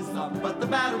Bronx is up, but the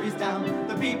battery's down.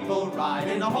 The people ride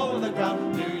in a hole in the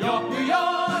ground. New York, New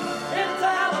York, it's a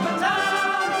hell of a town.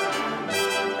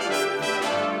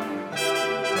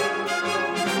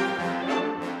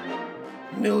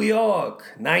 New York,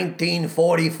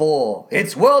 1944.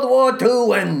 It's World War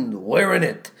II and we're in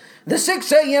it. The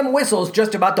 6 a.m. whistle's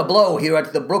just about to blow here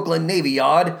at the Brooklyn Navy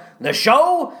Yard. The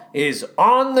show is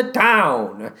on the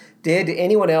town. Did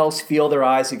anyone else feel their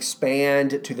eyes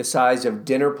expand to the size of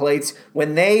dinner plates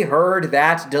when they heard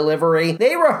that delivery?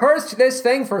 They rehearsed this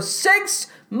thing for 6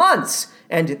 months.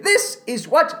 And this is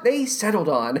what they settled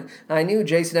on. I knew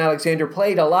Jason Alexander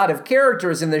played a lot of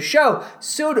characters in the show,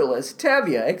 Pseudolus,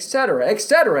 Tevye, etc.,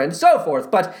 and so forth,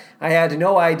 but I had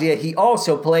no idea he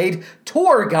also played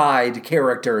tour guide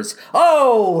characters.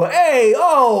 Oh, hey,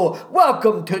 oh,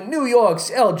 welcome to New York's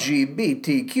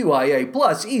LGBTQIA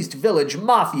plus East Village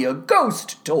Mafia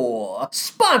Ghost Tour,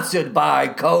 sponsored by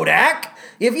Kodak.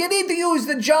 If you need to use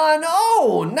the John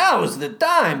O, now's the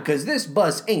time, 'cause this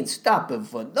bus ain't stopping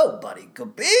for nobody,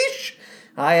 capiche?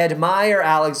 I admire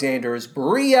Alexander's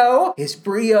brio. His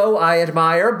brio I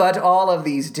admire, but all of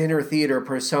these dinner theater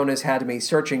personas had me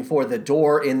searching for the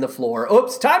door in the floor.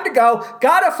 Oops, time to go.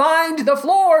 Gotta find the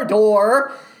floor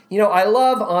door. You know, I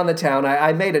love On the Town.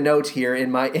 I made a note here in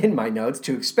my notes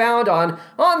to expound on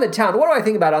the Town. What do I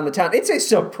think about On the Town? It's a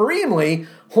supremely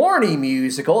horny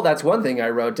musical. That's one thing I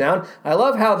wrote down. I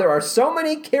love how there are so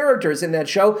many characters in that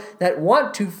show that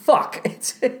want to fuck.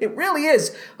 It really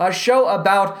is a show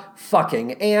about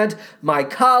fucking. And my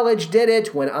college did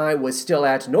it when I was still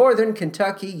at Northern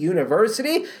Kentucky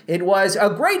University. It was a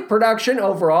great production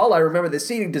overall. I remember the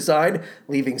seating design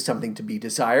leaving something to be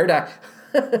desired.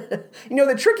 You know,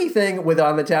 the tricky thing with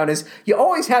On the Town is you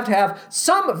always have to have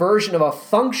some version of a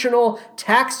functional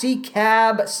taxi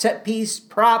cab set piece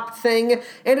prop thing,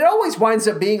 and it always winds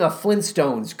up being a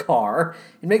Flintstones car.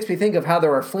 It makes me think of how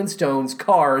there are Flintstones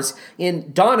cars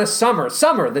in Donna Summer.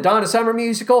 The Donna Summer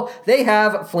musical, they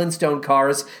have Flintstone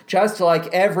cars, just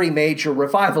like every major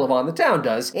revival of On the Town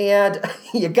does. And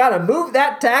you gotta move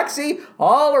that taxi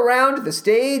all around the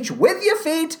stage with your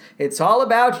feet. It's all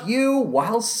about you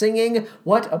while singing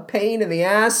What a pain in the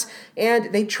ass.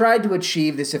 And they tried to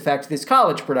achieve this effect, this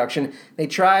college production. They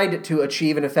tried to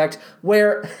achieve an effect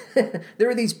where there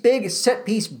are these big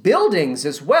set-piece buildings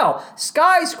as well.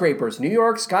 Skyscrapers, New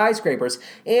York skyscrapers.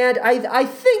 And I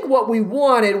think what we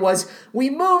wanted was we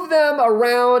moved them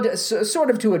around sort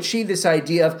of to achieve this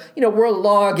idea of, we're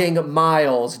logging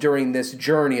miles during this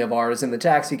journey of ours in the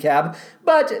taxi cab.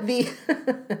 But the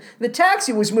the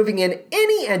taxi was moving in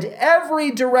any and every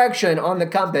direction on the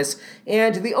compass,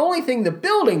 and the only thing the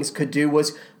buildings could do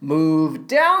was move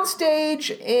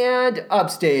downstage and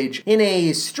upstage in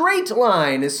a straight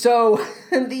line. So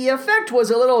the effect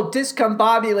was a little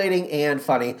discombobulating and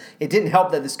funny. It didn't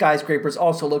help that the skyscrapers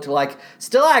also looked like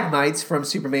stalagmites from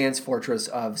Superman's Fortress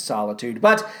of Solitude.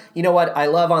 But you know what? I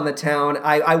love On the Town.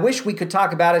 I wish we could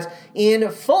talk about it in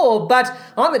full, but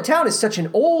On the Town is such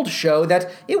an old show that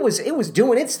it was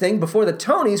doing its thing before the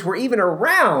Tonys were even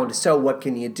around. So what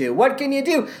can you do? What can you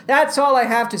do? That's all I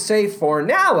have to say for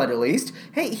now, at least.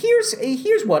 Hey,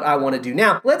 here's what I want to do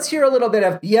now. Let's hear a little bit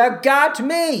of You Got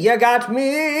Me,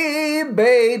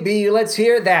 baby. Let's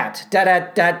hear that.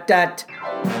 Da-da-da-da.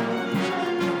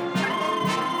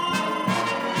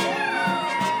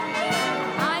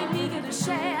 I'm eager to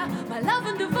share my love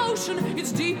and devotion.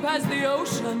 It's deep as the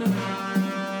ocean.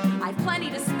 I've plenty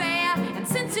to spare, and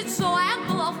since it's so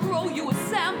ample, I'll throw you a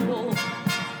sample.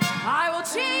 I will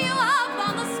cheer you up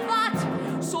on the spot,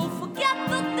 so forget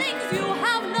the things you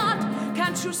have not.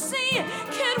 Can't you see,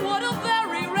 kid, what a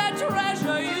very rare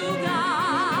treasure you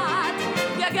got?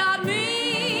 You got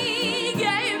me,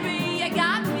 baby, you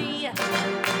got me.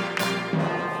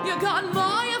 You got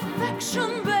my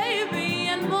affection, baby,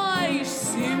 and my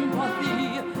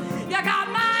sympathy. You got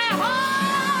my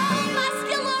whole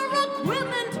muscular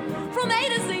equipment from A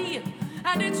to Z,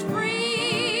 and it's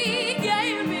free,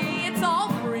 baby, it's all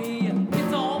free.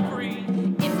 It's all free.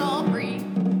 It's all free.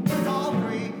 It's all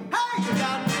free. Hey, you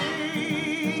got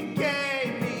me,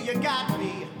 gave me, you got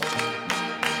me.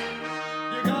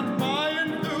 You got my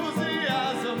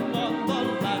enthusiasm on the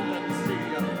land and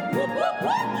sea. Whoop, whoop,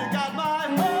 whoop. You got my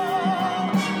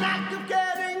whole knack of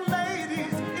getting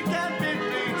ladies. It can't be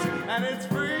beat, and it's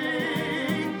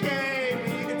free, gave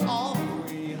me. It's all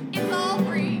free. It's all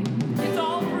free. It's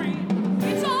all free.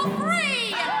 It's all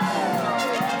free.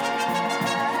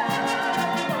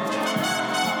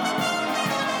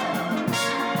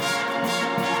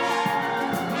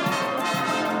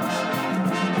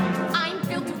 I'm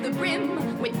filled to the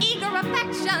brim with eager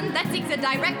affection that seeks a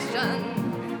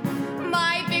direction.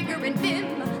 My vigor and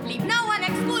vim leave no one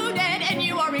excluded, and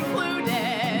you are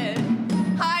included.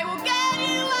 I will get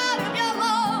you out of your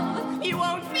love. You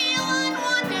won't feel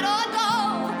unwanted or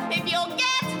dull if you'll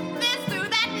get this through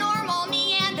that normal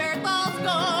Neanderthal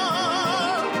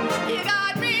skull. You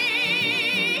got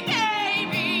me,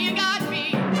 baby, you got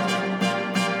me.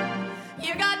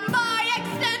 You got my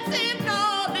extensive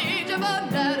knowledge of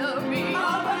anatomy.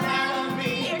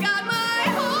 You got my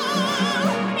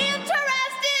whole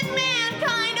interest in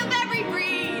mankind of every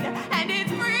breed, and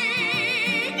it's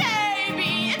free,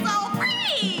 baby. It's all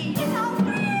free. It's all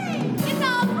free. It's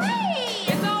all free.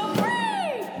 It's all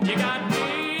free. You got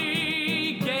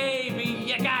me, baby,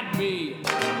 you got me.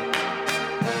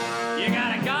 You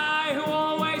got a guy who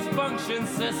always functions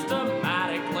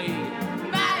systematically.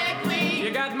 Dramatically.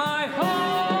 You got my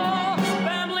whole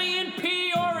family in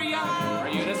Peoria for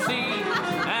you to see.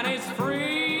 And it's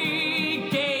free,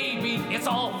 baby, it's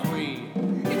all free.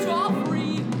 It's all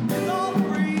free. It's all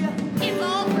free. It's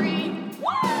all free.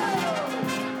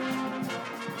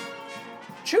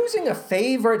 Choosing a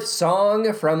favorite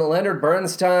song from Leonard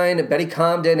Bernstein, Betty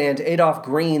Comden, and Adolph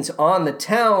Green's On the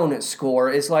Town score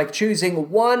is like choosing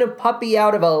one puppy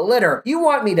out of a litter. You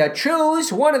want me to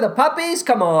choose one of the puppies?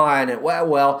 Come on.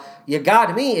 Well, You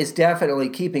Got Me is definitely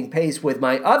keeping pace with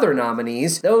my other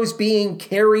nominees, those being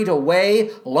Carried Away,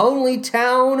 Lonely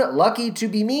Town, Lucky to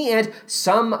Be Me, and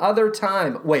Some Other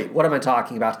Time. Wait, what am I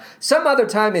talking about? Some Other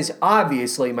Time is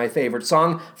obviously my favorite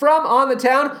song from On the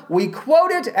Town. We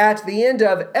quote it at the end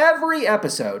of every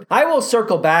episode. I will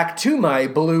circle back to my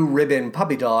blue ribbon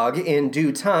puppy dog in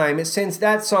due time, since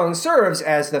that song serves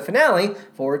as the finale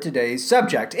for today's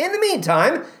subject. In the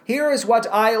meantime, here is what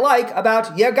I like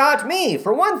about You Got Me.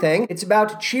 For one thing, it's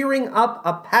about cheering up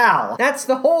a pal. That's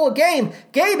the whole game.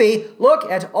 Gaby, look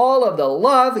at all of the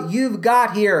love you've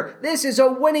got here. This is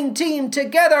a winning team.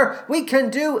 Together, we can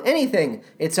do anything.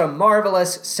 It's a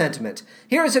marvelous sentiment.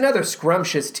 Here's another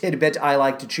scrumptious tidbit I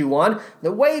like to chew on.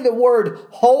 The way the word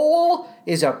whole whole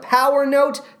is a power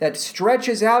note that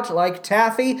stretches out like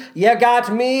taffy. You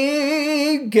got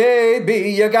me,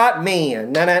 Gaby, you got me.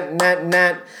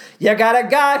 Na-na-na-na. You got a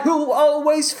guy who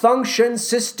always functions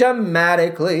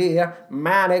systematically,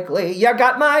 manically. You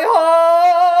got my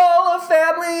whole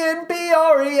family in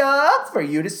Peoria for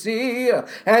you to see.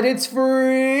 And it's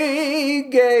free,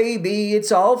 Gaby,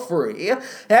 it's all free.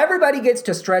 Everybody gets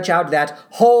to stretch out that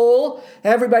hole.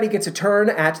 Everybody gets a turn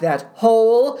at that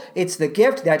hole. It's the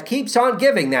gift that keeps on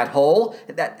giving that hole.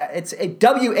 It's a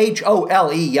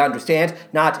W-H-O-L-E, you understand?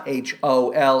 Not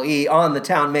H-O-L-E. On the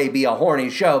Town may be a horny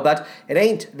show, but it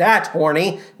ain't that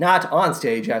horny, not on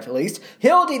stage at least.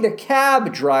 Hildy the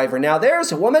cab driver. Now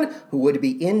there's a woman who would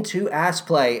be into ass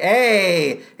play.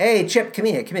 Hey, Chip, come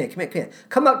here.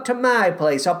 Come up to my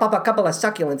place. I'll pop a couple of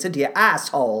succulents into your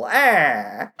asshole.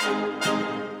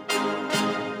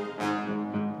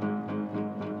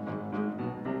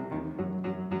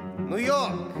 New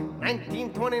York,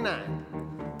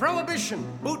 1929. Prohibition,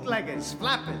 bootleggers,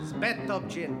 flappers, bathtub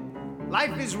gin.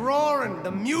 Life is roaring,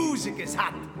 the music is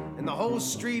hot, and the whole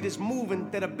street is moving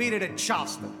to the beat of the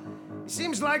Charleston. It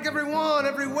seems like everyone,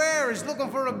 everywhere is looking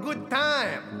for a good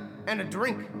time and a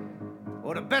drink.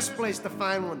 Or the best place to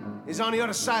find one is on the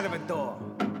other side of a door.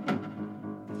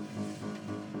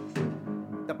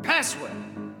 The password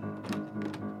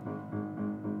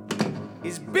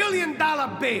is $1 Billion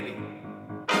Baby.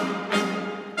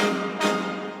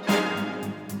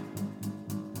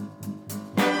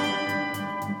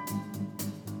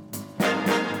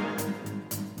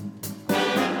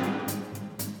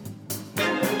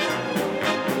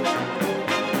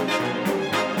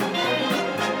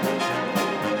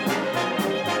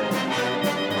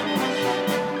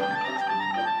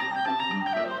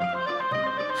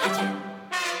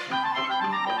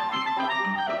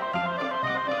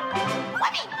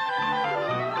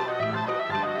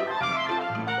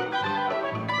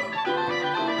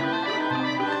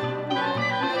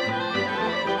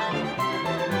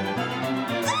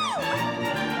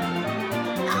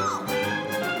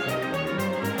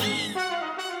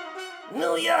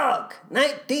 New York,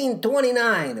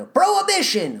 1929.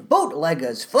 Prohibition,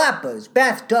 bootleggers, flappers,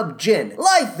 bathtub gin.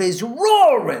 Life is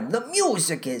roaring, the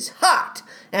music is hot,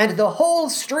 and the whole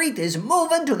street is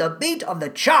moving to the beat of the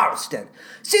Charleston.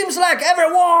 Seems like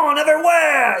everyone,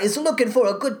 everywhere, is looking for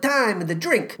a good time and a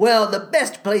drink. Well, the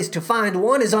best place to find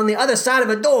one is on the other side of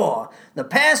a door. The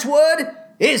password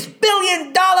is $1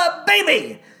 Billion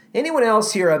Baby. Anyone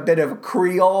else hear a bit of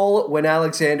Creole when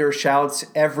Alexander shouts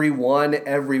everyone,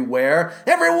 everywhere?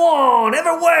 Everyone,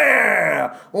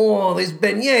 everywhere! Oh, these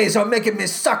beignets are making me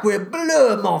sacre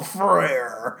bleu, mon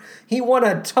frère. He won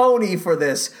a Tony for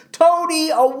this. Tony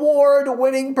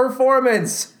Award-winning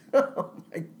performance. Oh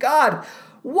my God.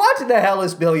 What the hell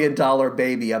is $1 Billion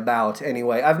Baby about,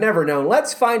 anyway? I've never known.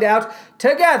 Let's find out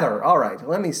together. All right,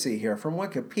 let me see here. From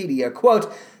Wikipedia,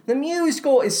 quote, the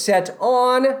musical is set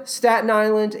on Staten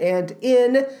Island and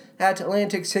in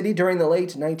Atlantic City during the late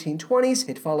 1920s.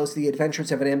 It follows the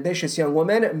adventures of an ambitious young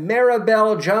woman,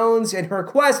 Maribel Jones, in her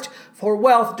quest for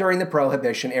wealth during the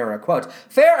Prohibition era. Quote,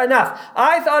 fair enough.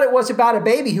 I thought it was about a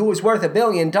baby who was worth $1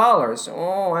 billion.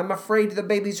 Oh, I'm afraid the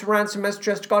baby's ransom has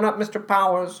just gone up, Mr.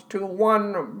 Powers, to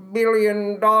 $1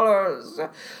 billion.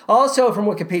 Also from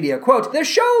Wikipedia, quote, the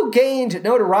show gained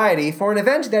notoriety for an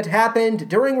event that happened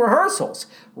during rehearsals.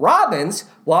 Robbins,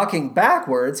 walking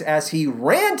backwards as he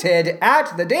ranted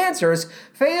at the dancers,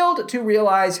 failed to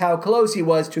realize how close he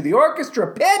was to the orchestra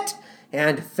pit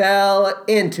and fell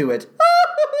into it.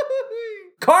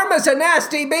 Karma's a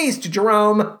nasty beast,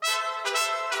 Jerome.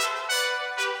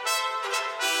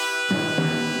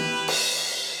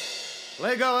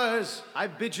 Playgoers, I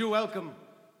bid you welcome.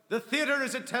 The theater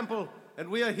is a temple, and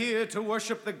we are here to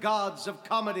worship the gods of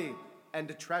comedy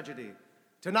and tragedy.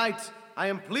 Tonight, I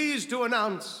am pleased to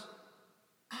announce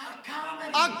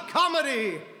a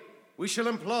comedy! We shall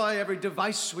employ every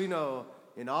device we know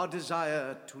in our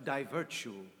desire to divert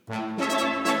you.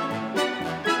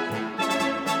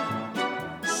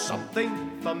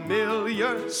 Something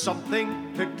familiar,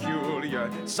 something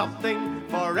peculiar, something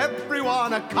for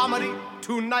everyone, a comedy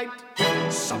tonight.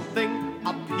 Something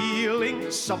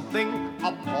appealing, something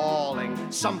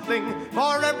appalling, something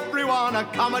for everyone, a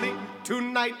comedy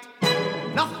tonight.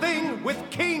 Nothing with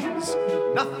kings,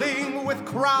 nothing with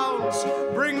crowns.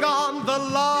 Bring on the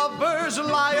lovers,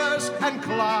 liars, and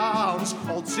clowns.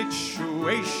 Old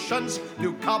situations,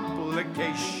 new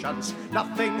complications.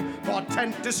 Nothing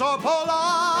portentous or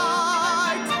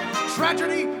polite.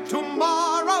 Tragedy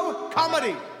tomorrow,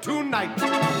 comedy tonight.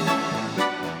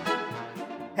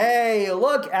 Hey,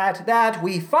 look at that.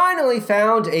 We finally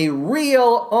found a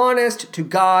real,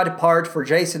 honest-to-God part for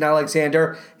Jason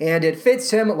Alexander, and it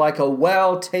fits him like a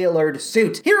well-tailored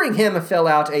suit. Hearing him fill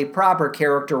out a proper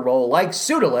character role like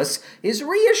Pseudolus is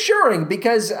reassuring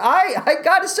because I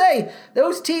gotta say,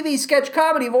 those TV sketch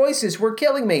comedy voices were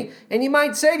killing me. And you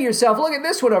might say to yourself, look at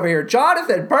this one over here,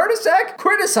 Jonathan Bernasek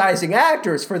criticizing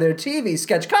actors for their TV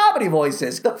sketch comedy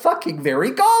voices. The fucking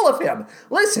very gall of him.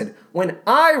 Listen, when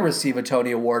I receive a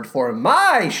Tony Award for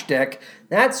my shtick,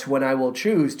 that's when I will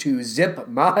choose to zip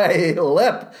my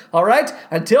lip. All right?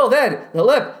 Until then, the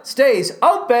lip stays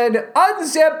open,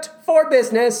 unzipped for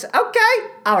business. Okay?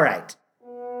 All right.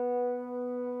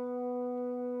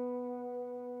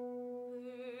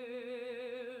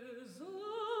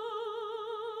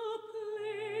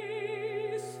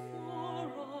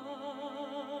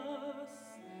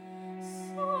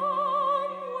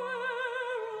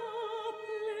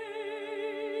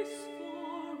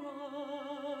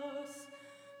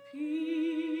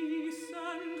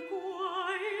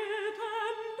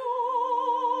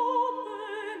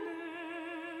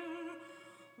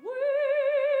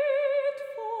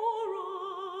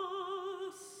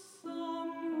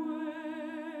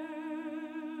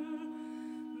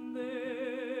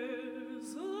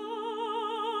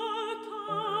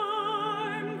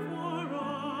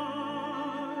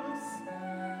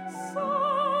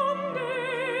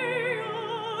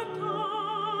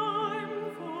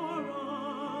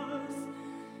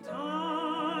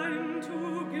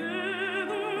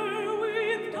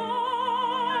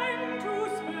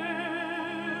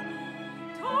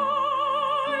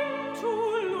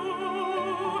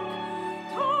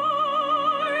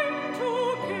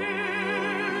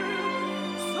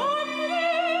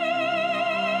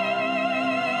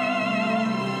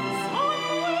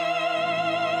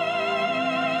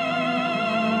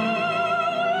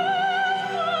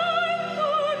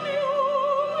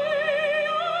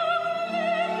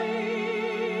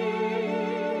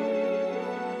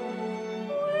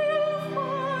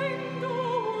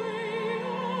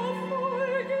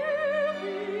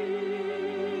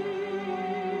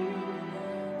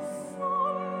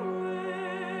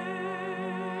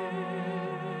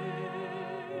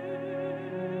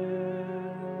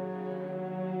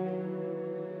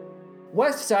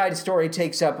 West Side Story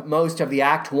takes up most of the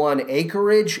Act 1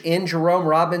 acreage in Jerome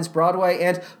Robbins' Broadway,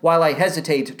 and while I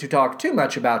hesitate to talk too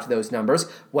much about those numbers,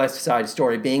 West Side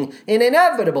Story being an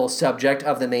inevitable subject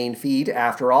of the main feed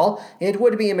after all, it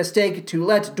would be a mistake to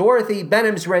let Dorothy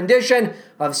Benham's rendition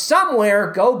of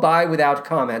Somewhere go by without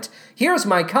comment. Here's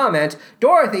my comment.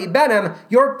 Dorothy Benham,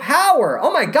 your power!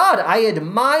 Oh my God, I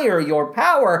admire your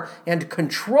power and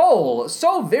control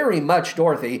so very much,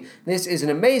 Dorothy. This is an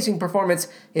amazing performance.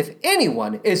 If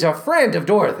anyone is a friend of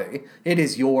Dorothy, it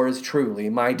is yours truly,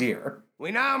 my dear.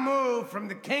 We now move from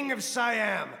the King of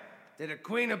Siam to the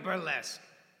Queen of Burlesque,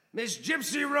 Miss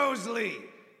Gypsy Rose Lee,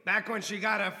 back when she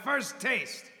got her first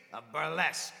taste of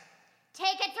burlesque.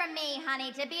 Take it from me,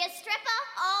 honey, to be a stripper,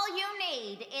 all you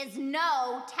need is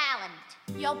no talent.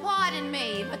 You'll pardon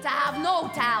me, but to have no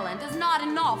talent is not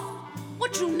enough.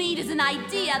 What you need is an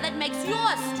idea that makes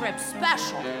your strip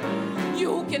special.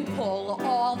 You can pull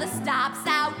all the stops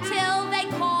out till they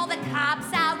call the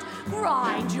cops out.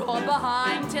 Grind your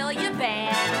behind till you're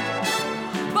banned.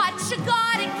 But you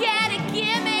gotta get a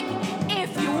gimmick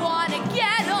if you wanna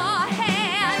get a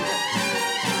hand.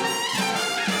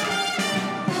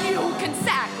 You can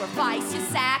sacrifice your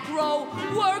sack row,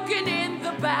 working in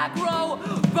the back row,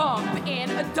 bump in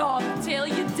a dump till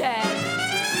you're dead.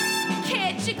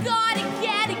 Kid, you gotta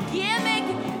get a gimmick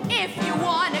if you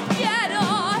wanna get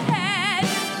ahead.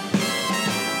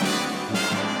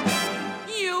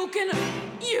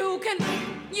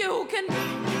 You can.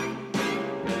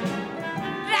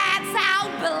 That's how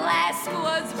burlesque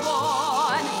was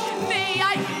born.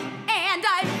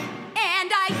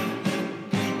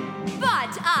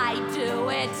 But I do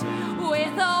it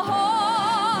with a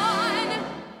horn.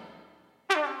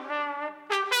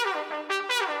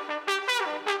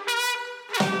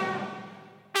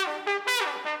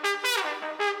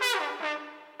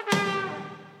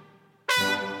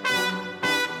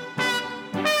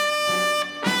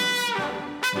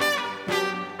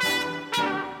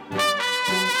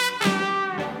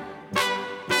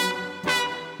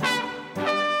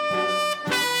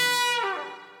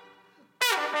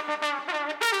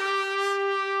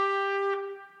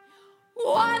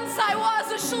 Once I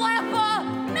was a schlepper,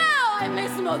 now I'm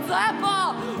Miss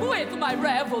Mazeppa with my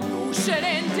revolution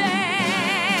in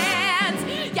dance.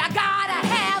 You gotta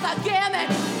have a gimmick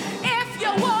if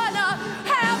you wanna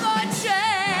have a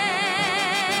chance.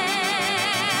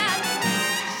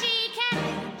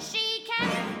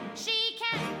 She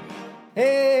can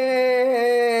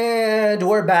And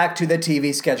we're back to the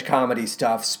TV sketch comedy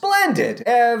stuff. Splendid!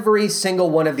 Every single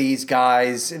one of these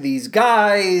guys is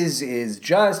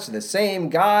just the same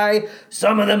guy.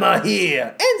 Some of them are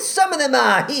here, and some of them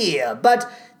are here,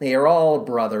 but they are all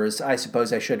brothers. I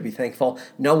suppose I should be thankful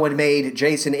no one made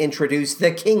Jason introduce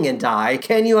the king and I.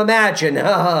 Can you imagine?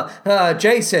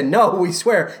 Jason, no, we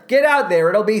swear. Get out there.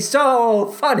 It'll be so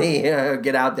funny.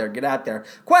 Get out there.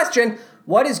 Question,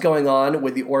 what is going on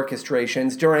with the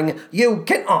orchestrations during You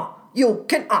Can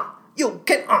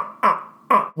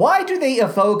Why do they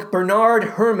evoke Bernard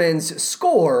Herrmann's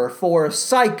score for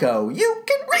Psycho? You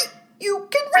can read.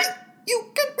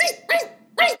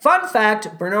 Fun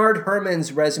fact, Bernard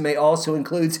Herrmann's resume also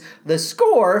includes the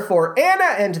score for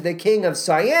Anna and the King of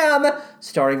Siam,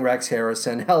 starring Rex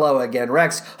Harrison. Hello again,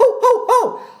 Rex. Ho, ho,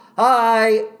 ho!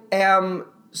 I am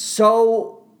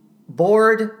so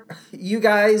bored, you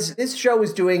guys. This show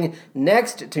is doing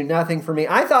next to nothing for me.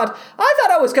 I thought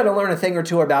I was going to learn a thing or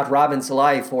two about Robin's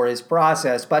life or his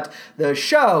process, but the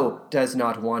show does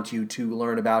not want you to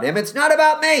learn about him. It's not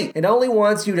about me. It only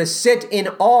wants you to sit in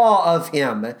awe of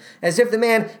him, as if the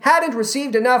man hadn't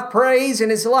received enough praise in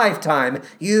his lifetime.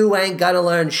 You ain't gonna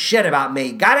learn shit about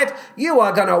me, got it? You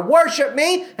are gonna worship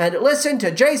me and listen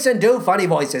to Jason do funny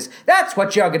voices. That's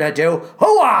what you're gonna do.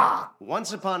 Hooah!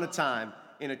 Once upon a time,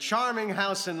 in a charming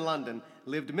house in London,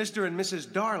 lived Mr. and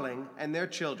Mrs. Darling and their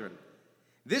children.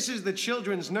 This is the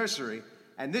children's nursery,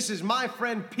 and this is my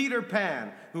friend Peter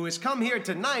Pan, who has come here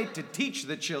tonight to teach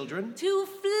the children To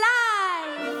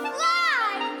fly!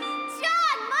 Fly!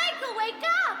 John, Michael, wake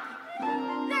up!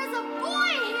 There's a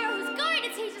boy here who's going to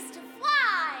teach us to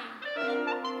fly!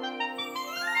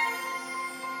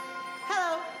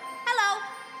 Hello.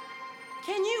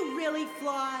 Can you really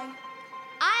fly?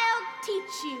 I'll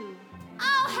teach you.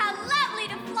 Oh, how lovely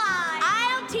to fly!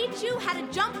 I'll teach you how to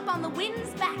jump on the wind's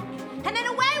back, and then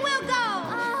away we'll go.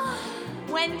 Oh.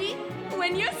 Wendy,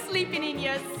 when you're sleeping in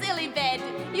your silly bed,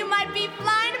 you might be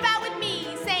flying about with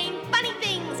me, saying funny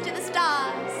things to the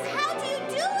stars. How do you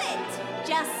do it?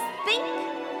 Just think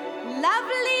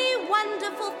lovely,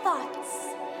 wonderful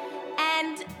thoughts,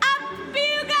 and up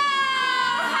you go!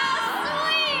 How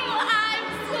sweet! I'm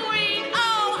sweet!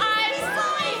 Oh, I'm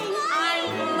sweet! I'm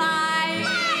flying!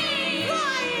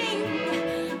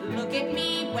 Look at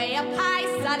me, way up high,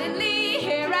 suddenly,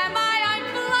 here am I, I'm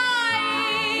flying!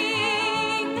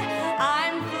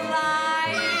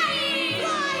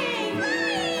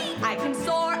 I can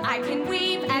soar, I can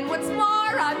weave, and what's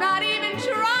more, I'm not even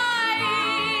trying.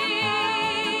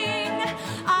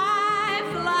 I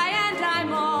fly and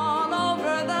I'm all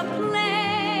over the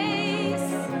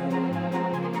place.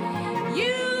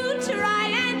 You try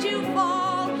and you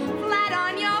fall flat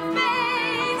on your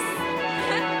face.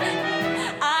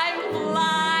 I'm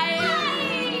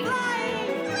flying.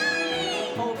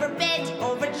 Over bed,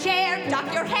 over chair,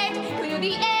 duck your head, clear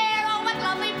the air. Oh, what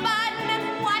lovely fun.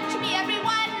 Watch me,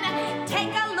 everyone.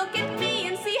 Take a look at me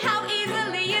and see how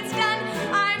easily it's done.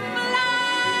 I'm flying.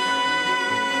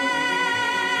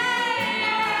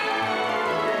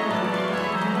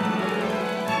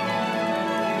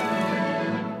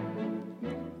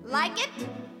 Like it?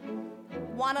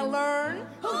 Wanna learn?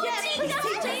 Oh, yes, please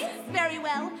teach us. Very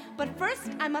well, but first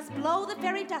I must blow the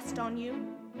fairy dust on you.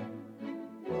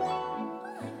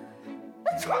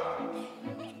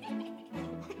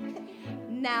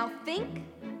 Now think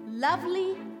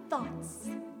lovely thoughts.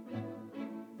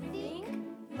 Think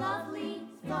lovely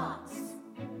thoughts.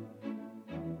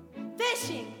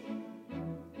 Fishing.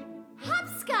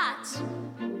 Hopscotch!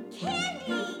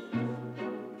 Candy!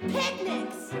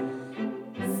 Picnics.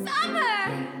 Summer!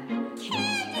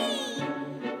 Candy!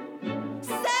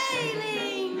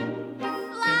 Sailing.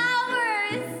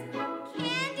 Flowers!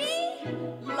 Candy!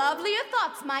 Lovelier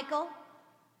thoughts, Michael.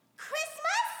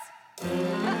 Christmas?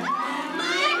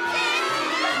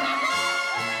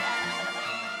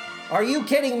 Are you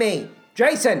kidding me?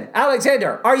 Jason,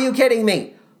 Alexander, are you kidding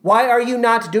me? Why are you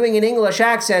not doing an English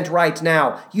accent right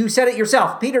now? You said it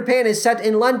yourself. Peter Pan is set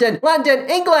in London,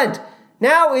 England.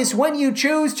 Now is when you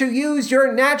choose to use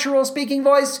your natural speaking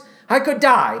voice. I could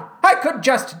die. I could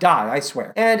just die, I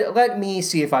swear. And let me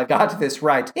see if I've got this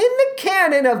right. In the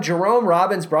canon of Jerome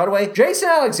Robbins' Broadway, Jason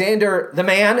Alexander, the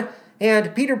man,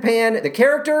 and Peter Pan, the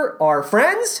character, are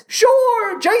friends?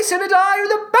 Sure, Jason and I are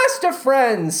the best of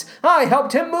friends. I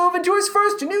helped him move into his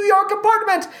first New York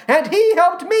apartment, and he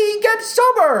helped me get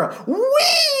sober.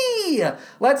 Whee!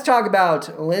 Let's talk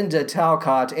about Linda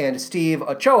Talcott and Steve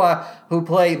Ochoa, who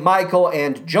play Michael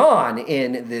and John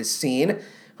in this scene.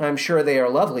 I'm sure they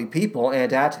are lovely people,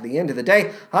 and at the end of the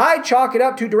day, I chalk it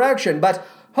up to direction, but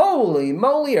holy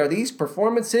moly, are these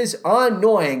performances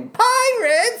annoying.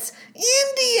 Pirates?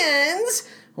 Indians?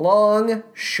 long,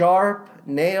 sharp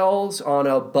nails on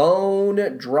a bone-dry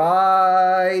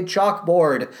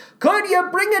chalkboard. Could you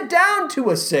bring it down to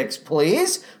a 6,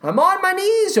 please? I'm on my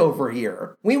knees over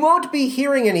here. We won't be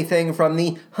hearing anything from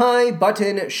the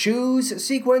high-button shoes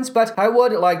sequence, but I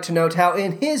would like to note how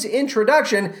in his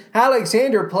introduction,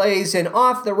 Alexander plays an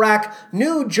off-the-rack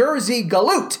New Jersey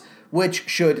galoot, which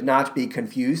should not be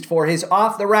confused for his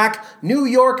off-the-rack New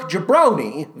York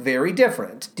jabroni, very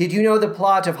different. Did you know the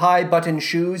plot of High Button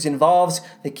Shoes involves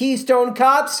the Keystone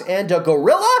Cops and a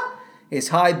gorilla? Is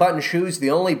High Button Shoes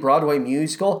the only Broadway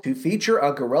musical to feature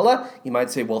a gorilla? You might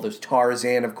say, well, there's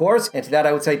Tarzan, of course, and to that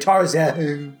I would say,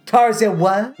 Tarzan. Tarzan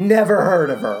what? Never heard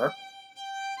of her.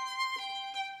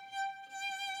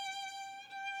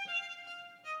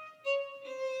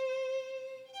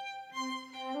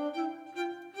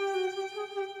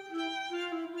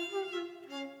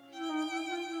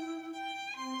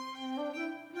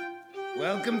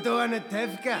 Welcome to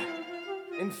Anatevka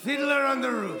and Fiddler on the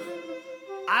Roof.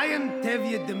 I am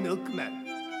Tevye the Milkman.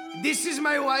 This is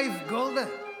my wife, Golda.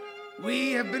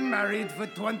 We have been married for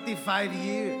 25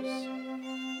 years.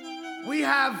 We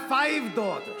have 5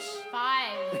 daughters.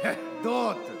 5.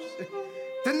 Daughters.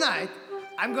 Tonight,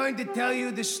 I'm going to tell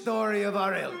you the story of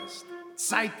our eldest,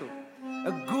 Saito,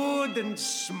 a good and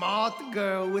smart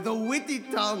girl with a witty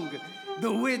tongue.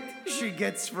 The wit she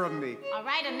gets from me. All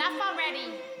right, enough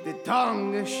already. The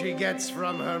tongue she gets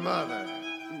from her mother.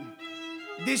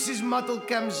 This is Muttle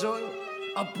Kamzoil,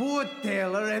 a poor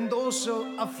tailor and also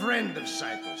a friend of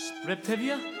Saito's.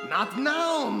 Reptivia? Not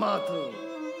now, Muttle.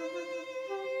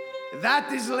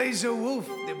 That is Laser Wolf,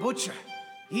 the butcher.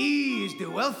 He is the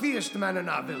wealthiest man in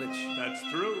our village. That's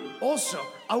true. Also,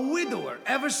 a widower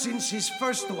ever since his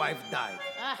first wife died.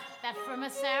 Ugh, that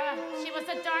Sarah. She was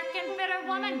a dark and bitter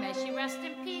woman. May she rest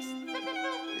in peace.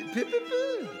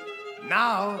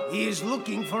 Now he is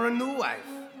looking for a new wife.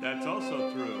 That's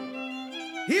also true.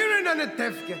 Here in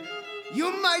Anatevka,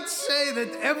 you might say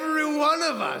that every one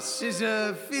of us is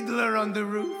a fiddler on the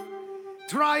roof,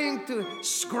 trying to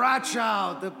scratch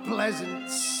out a pleasant,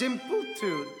 simple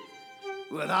tune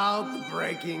without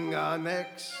breaking our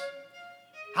necks.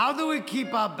 How do we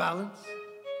keep our balance?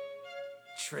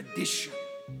 Tradition.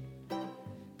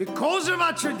 Because of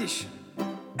our tradition,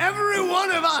 every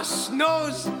one of us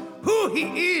knows who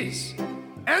he is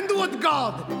and what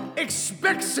God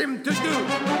expects him to do.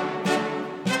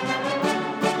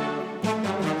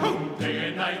 Who day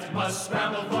and night must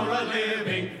scramble for a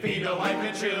living, feed a wife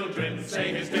and children,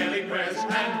 say his daily prayers,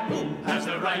 and who has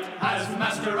the right, as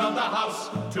master of the house,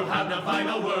 to have the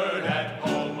final word at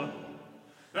home?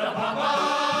 The Papa!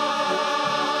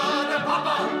 The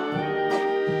Papa!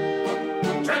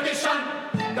 Tradition!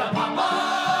 The Papa!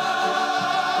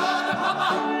 The Papa!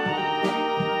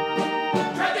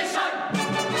 Tradition!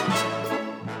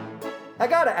 I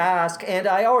gotta ask, and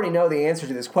I already know the answer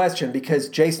to this question because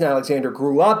Jason Alexander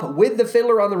grew up with the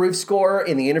Fiddler on the Roof score.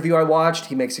 In the interview I watched,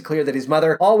 he makes it clear that his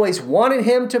mother always wanted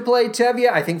him to play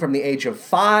Tevye. I think from the age of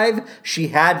 5, she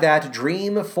had that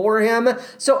dream for him.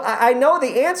 So I know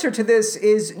the answer to this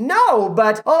is no,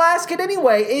 but I'll ask it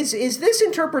anyway. Is this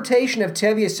interpretation of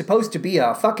Tevye supposed to be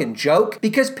a fucking joke?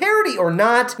 Because parody or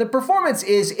not, the performance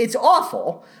it's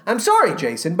awful. I'm sorry,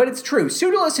 Jason, but it's true.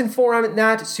 Pseudolus in Forum,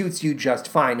 that suits you just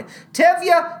fine. Tevye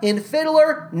in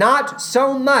Fiddler, not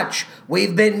so much.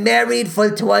 We've been married for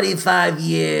 25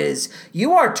 years.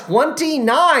 You are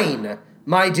 29,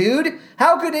 my dude.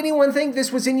 How could anyone think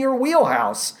this was in your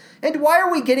wheelhouse? And why are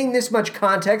we getting this much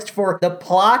context for the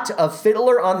plot of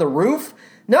Fiddler on the Roof?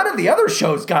 None of the other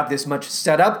shows got this much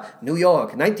setup. New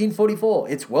York, 1944,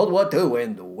 it's World War II,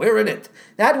 and we're in it.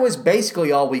 That was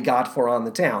basically all we got for On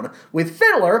the Town. With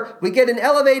Fiddler, we get an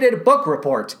elevated book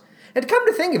report. And come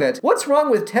to think of it, what's wrong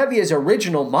with Tevye's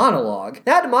original monologue?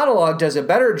 That monologue does a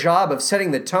better job of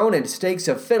setting the tone and stakes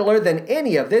of Fiddler than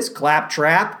any of this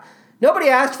claptrap. Nobody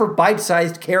asked for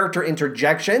bite-sized character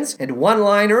interjections and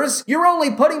one-liners. You're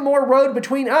only putting more road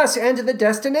between us and the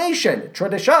destination.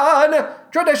 Tradition!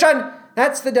 Tradition!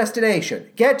 That's the destination.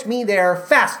 Get me there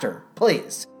faster,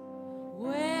 please.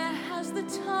 Where has the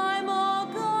time all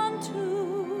gone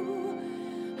to?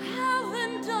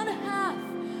 Haven't done half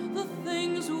the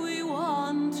things we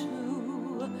want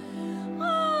to.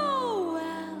 Oh,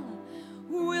 well,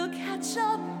 we'll catch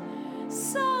up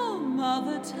some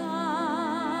other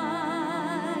time.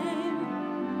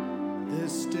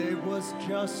 This day was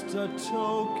just a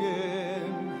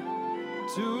token.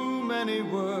 Too many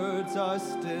words are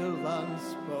still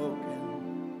unspoken.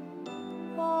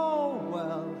 Oh,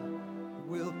 well,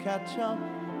 we'll catch up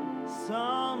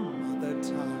some other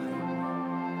time.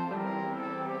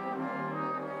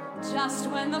 Just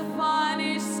when the fun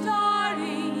is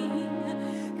starting,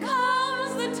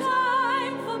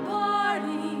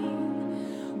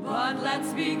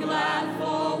 be glad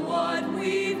for what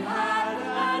we've had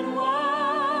and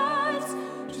what's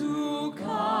to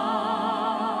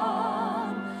come.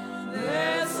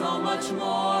 There's so much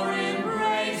more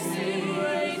embracing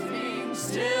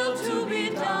still to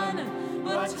be done,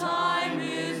 but time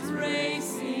is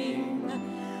racing.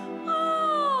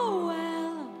 Oh,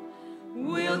 well,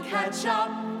 we'll catch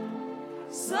up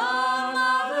some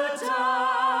other time.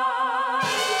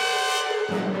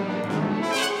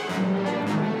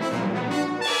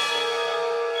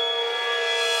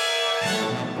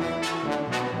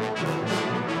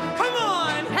 Come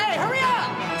on! Hey, hurry up!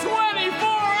 24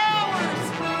 hours!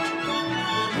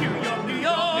 New York, New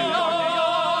York!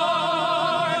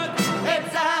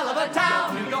 It's a hell of a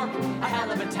town! New York, a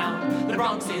hell of a town. The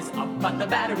Bronx is up, but the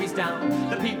battery's down.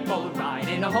 The people ride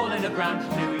in a hole in the ground.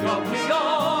 New York, New York!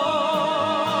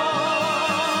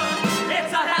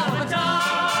 It's a hell of a town!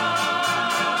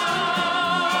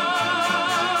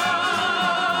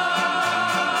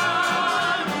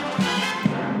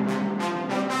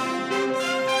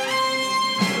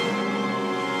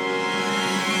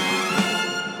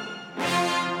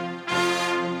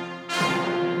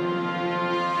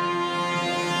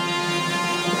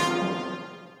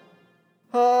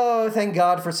 Oh, thank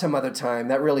God for Some Other Time.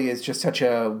 That really is just such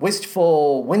a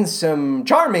wistful, winsome,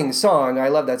 charming song. I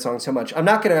love that song so much. I'm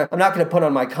not gonna put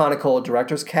on my conical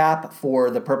director's cap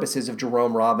for the purposes of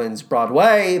Jerome Robbins'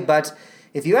 Broadway, but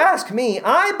if you ask me,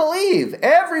 I believe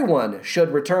everyone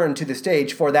should return to the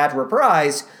stage for that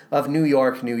reprise of New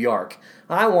York, New York.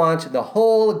 I want the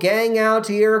whole gang out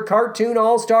here, cartoon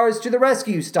all-stars to the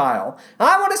rescue style.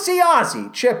 I want to see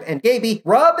Ozzy, Chip, and Gaby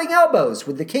rubbing elbows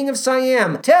with the King of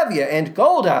Siam, Tevye and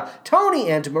Golda, Tony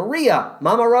and Maria,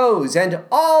 Mama Rose, and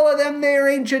all of them there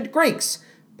ancient Greeks.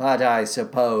 But I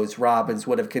suppose Robbins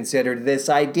would have considered this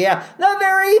idea the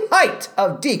very height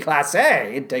of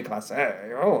déclassé.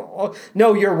 Déclassé. Oh.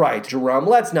 No, you're right, Jerome.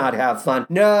 Let's not have fun.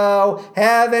 No,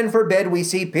 heaven forbid we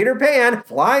see Peter Pan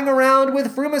flying around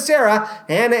with Frumacera,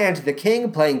 Anna and the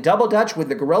King playing double dutch with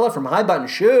the gorilla from High Button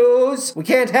Shoes. We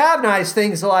can't have nice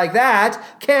things like that,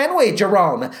 can we,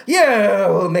 Jerome?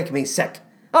 You make me sick.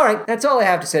 All right, that's all I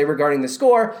have to say regarding the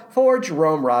score for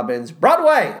Jerome Robbins'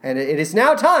 Broadway. And it is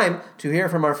now time to hear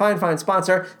from our fine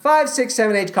sponsor,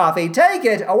 5678 Coffee. Take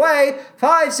it away,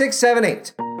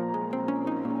 5678.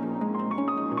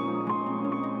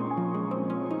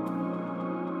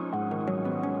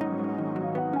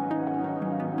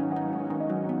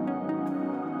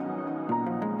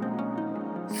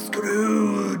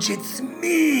 Scrooge, it's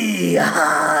me.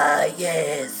 Ah,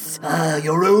 yes.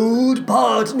 Your old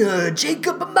partner,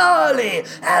 Jacob Marley,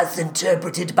 as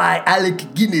interpreted by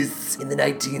Alec Guinness in the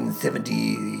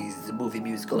 1970s movie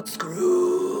musical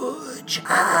Scrooge.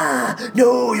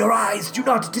 No, your eyes do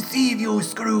not deceive you,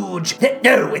 Scrooge.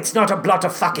 No, it's not a blot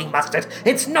of fucking mustard.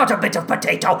 It's not a bit of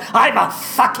potato. I'm a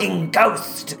fucking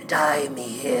ghost. And I'm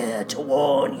here to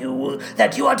warn you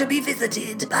that you are to be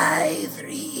visited by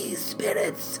 3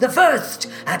 spirits. The first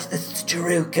at the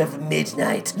stroke of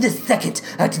midnight, the second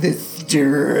at the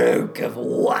stroke of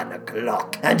 1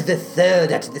 o'clock, and the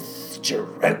third at the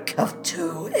stroke of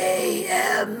 2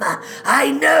 a.m.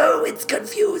 I know it's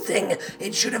confusing.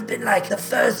 It should have been like the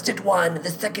first at 1, the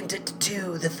second at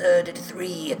 2, the third at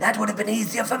 3. That would have been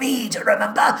easier for me to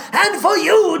remember, and for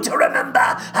you to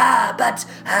remember. But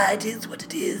it is what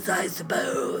it is, I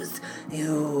suppose.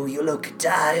 You look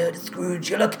tired, Scrooge.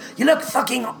 You look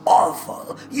fucking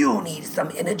awful. You need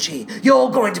some energy. You're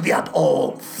going to be up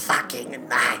all fucking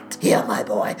night. Here, my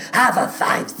boy, have a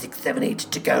 5, 6, 7, 8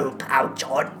 to go pouch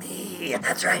on me.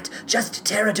 That's right. Just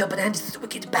tear it open and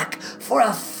swick it back for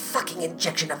a fucking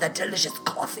injection of that delicious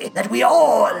coffee that we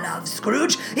all love,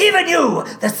 Scrooge. Even you,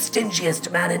 the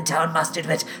stingiest man in town, must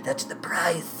admit that the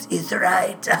price is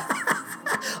right.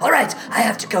 All right, I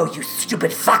have to go, you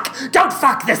stupid fuck. Don't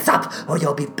fuck this up, or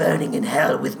you'll be burning in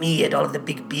hell with me and all of the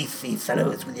big beefy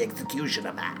fellows with the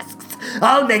executioner masks.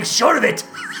 I'll make sure of it.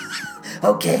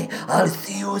 Okay, I'll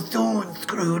see you soon,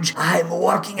 Scrooge. I'm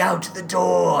walking out the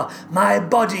door. My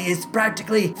body is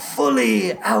practically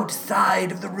fully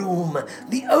outside of the room.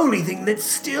 The only thing that's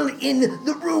still in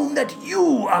the room that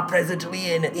you are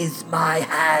presently in is my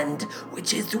hand,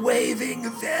 which is waving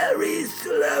very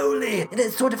slowly in a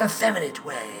sort of effeminate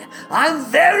way. I'm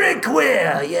very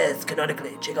queer. Yes,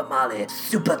 canonically, Jacob Marley,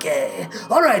 super gay.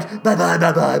 All right, bye-bye,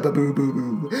 bye-bye,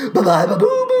 ba-boo-boo-boo. Bye-bye,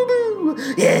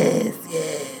 ba-boo-boo-boo. Yes.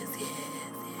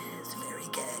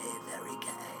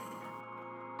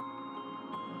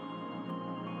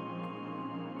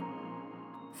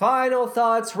 Final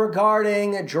thoughts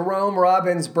regarding Jerome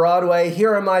Robbins' Broadway.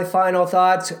 Here are my final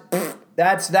thoughts.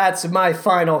 That's my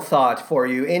final thought for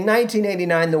you. In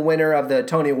 1989, the winner of the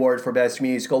Tony Award for Best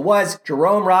Musical was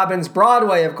Jerome Robbins'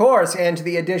 Broadway, of course, and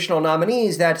the additional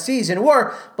nominees that season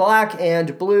were Black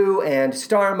and Blue and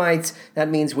Starmites. That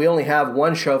means we only have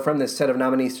one show from this set of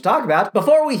nominees to talk about.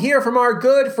 Before we hear from our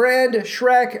good friend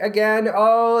Shrek again,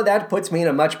 oh, that puts me in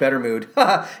a much better mood.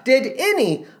 Did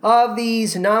any of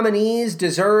these nominees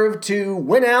deserve to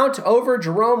win out over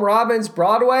Jerome Robbins'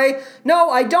 Broadway? No,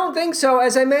 I don't think so.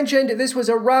 As I mentioned, this was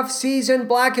a rough season.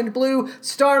 Black and Blue,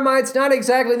 Starmites, not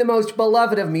exactly the most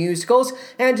beloved of musicals.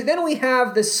 And then we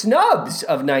have the snubs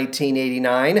of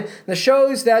 1989, the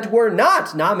shows that were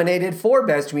not nominated for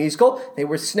Best Musical. They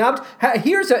were snubbed.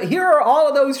 Here are all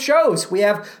of those shows. We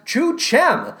have Chu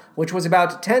Chem, which was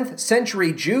about 10th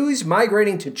century Jews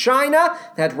migrating to China.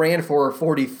 That ran for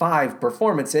 45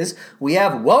 performances. We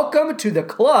have Welcome to the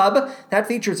Club. That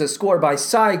features a score by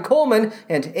Cy Coleman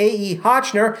and A.E.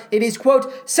 Hotchner. It is,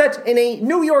 quote, set in a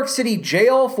New York City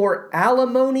jail for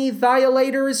alimony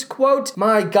violators, quote.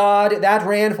 My God, that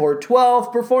ran for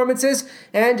 12 performances.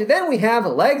 And then we have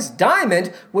Legs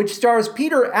Diamond, which stars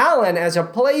Peter Allen as a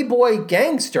playboy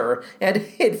gangster, and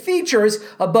it features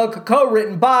a book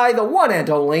co-written by the one and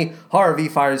only Harvey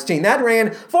Fierstein. That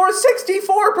ran for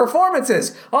 64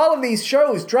 performances. All of these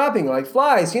shows dropping like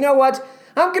flies. You know what?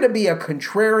 I'm going to be a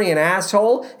contrarian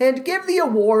asshole and give the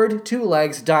award to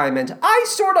Legs Diamond. I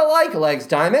sort of like Legs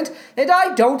Diamond, and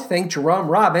I don't think Jerome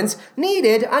Robbins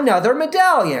needed another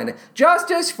medallion.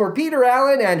 Justice for Peter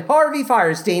Allen and Harvey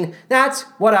Fierstein, that's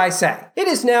what I say. It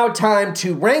is now time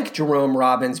to rank Jerome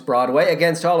Robbins' Broadway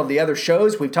against all of the other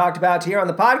shows we've talked about here on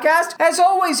the podcast. As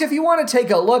always, if you want to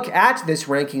take a look at this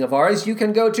ranking of ours, you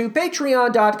can go to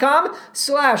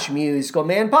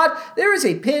patreon.com/musicalmanpod. There is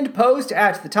a pinned post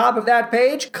at the top of that page.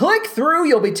 Click through,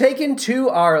 you'll be taken to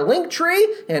our link tree,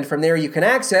 and from there you can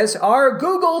access our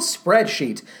Google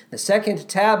spreadsheet. The second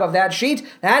tab of that sheet,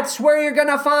 that's where you're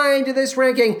gonna find this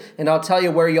ranking, and I'll tell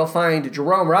you where you'll find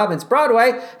Jerome Robbins'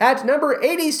 Broadway at number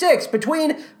 86,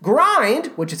 between Grind,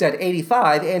 which is at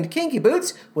 85, and Kinky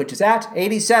Boots, which is at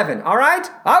 87. All right?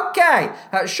 Okay.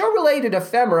 Show-related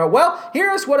ephemera. Well,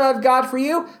 here's what I've got for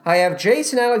you. I have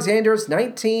Jason Alexander's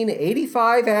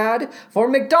 1985 ad for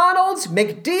McDonald's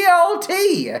McDLT.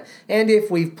 And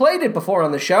if we've played it before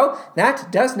on the show,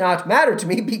 that does not matter to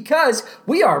me because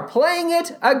we are playing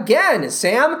it again,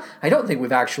 Sam. I don't think we've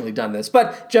actually done this,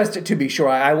 but just to be sure,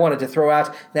 I wanted to throw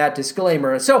out that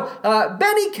disclaimer. So,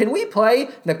 Benny, can we play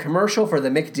the commercial for the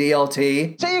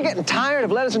McDLT? Say you're getting tired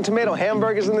of lettuce and tomato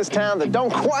hamburgers in this town that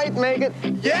don't quite make it?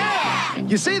 Yeah!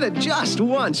 You say that just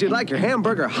once you'd like your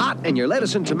hamburger hot and your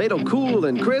lettuce and tomato cool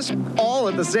and crisp all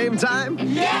at the same time?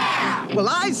 Yeah! Well,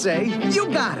 I say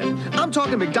you got it. I'm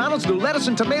talking McDonald's new lettuce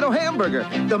and tomato hamburger,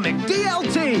 the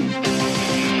McDLT.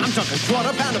 I'm talking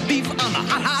quarter pound of beef on the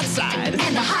hot side.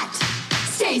 And the hot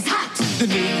stays hot. The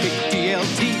new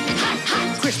McDLT. Hot,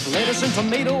 hot. Crisp lettuce and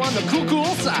tomato on the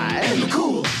cool side. And the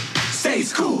cool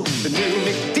stays cool. The new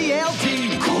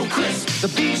McDLT. Cool crisp. The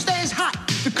beef stays hot,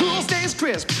 the cool stays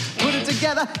crisp. Put it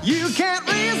together, you can't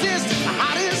resist. The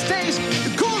hottest taste, the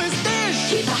coolest dish.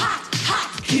 Keep it hot,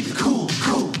 hot. Keep it cool,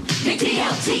 cool.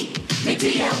 McDLT.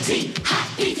 McDLT, hot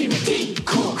beefy McD,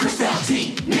 cool crisp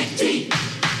LT,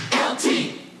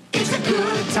 McDLT. It's a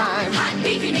good time, hot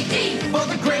beefy McD, For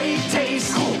the great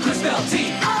taste, cool crisp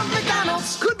LT of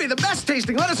McDonald's. Could be the best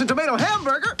tasting lettuce and tomato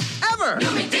hamburger ever.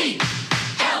 New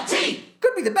McDLT.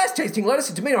 Could be the best tasting lettuce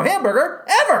and tomato hamburger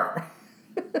ever!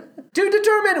 To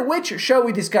determine which show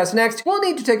we discuss next, we'll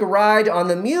need to take a ride on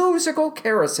the musical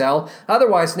carousel,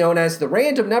 otherwise known as the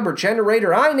random number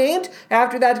generator I named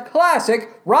after that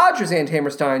classic Rodgers and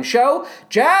Hammerstein show,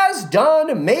 Jazz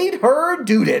Dunn Made Her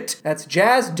Dood It. That's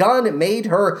Jazz Dunn Made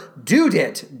Her Dood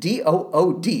It.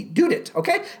 D-O-O-D. Dood It.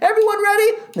 Okay? Everyone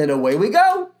ready? Then away we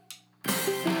go.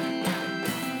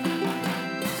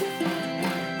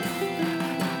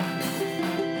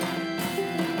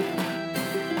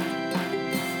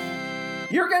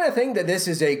 You're going to think that this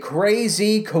is a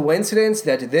crazy coincidence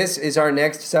that this is our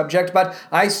next subject, but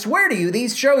I swear to you,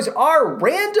 these shows are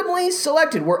randomly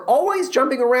selected. We're always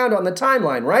jumping around on the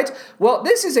timeline, right? Well,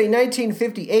 this is a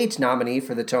 1958 nominee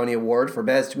for the Tony Award for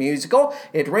Best Musical.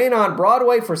 It ran on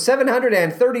Broadway for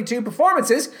 732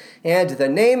 performances, and the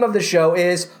name of the show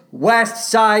is West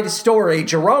Side Story.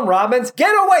 Jerome Robbins,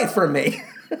 get away from me!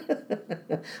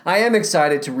 I am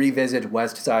excited to revisit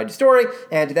West Side Story,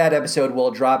 and that episode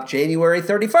will drop January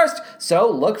 31st, so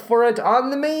look for it on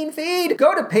the main feed.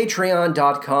 Go to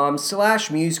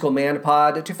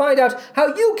patreon.com/musicalmanpod to find out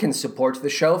how you can support the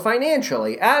show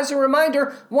financially. As a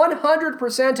reminder,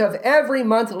 100% of every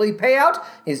monthly payout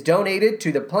is donated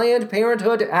to the Planned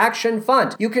Parenthood Action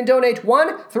Fund. You can donate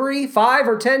 $1, $3, $5,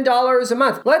 or $10 a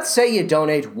month. Let's say you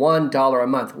donate $1 a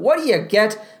month. What do you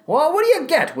get? Well, what do you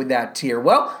get with that tier?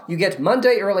 Well, you get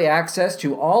Monday early access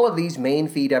to all of these main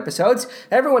feed episodes.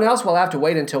 Everyone else will have to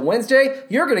wait until Wednesday.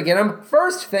 You're going to get them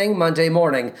first thing Monday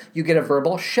morning. You get a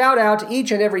verbal shout out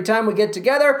each and every time we get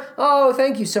together. Oh,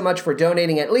 thank you so much for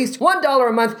donating at least $1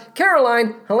 a month.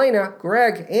 Caroline, Helena,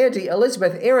 Greg, Andy,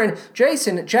 Elizabeth, Aaron,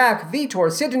 Jason, Jack, Vitor,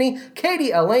 Sydney,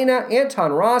 Katie, Elena,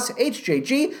 Anton Ross,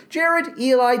 HJG, Jared,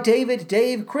 Eli, David,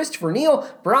 Dave, Christopher Neal,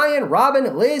 Brian,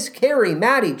 Robin, Liz, Carrie,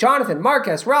 Maddie, Jonathan,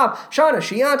 Marcus, Rob, Shauna,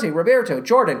 Shianti, Roberto,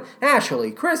 Jordan,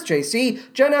 Ashley, Chris, JC,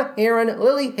 Jenna, Aaron,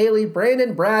 Lily, Haley,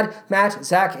 Brandon, Brad, Matt,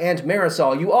 Zach, and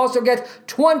Marisol. You also get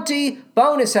 20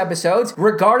 bonus episodes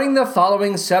regarding the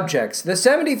following subjects: the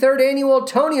 73rd Annual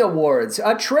Tony Awards,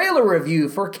 a trailer review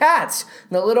for Cats,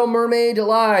 The Little Mermaid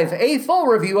Live, a full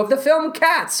review of the film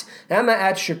Cats, Emma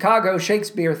at Chicago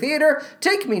Shakespeare Theater,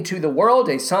 Take Me to the World,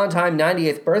 a Sondheim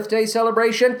 90th birthday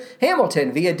celebration,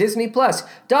 Hamilton via Disney+,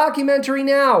 Documentary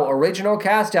Now, original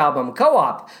cast album,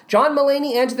 Co-op, John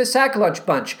Mulaney and the Sack Lunch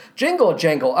Bunch, Jingle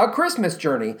Jangle, A Christmas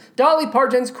Journey, Dolly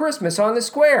Parton's Christmas on the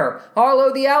Square,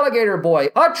 Arlo the Alligator Boy,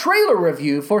 a trailer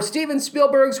review for Steven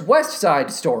Spielberg's West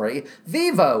Side Story,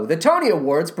 Vivo, the Tony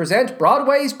Awards present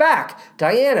Broadway's Back,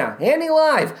 Diana, Annie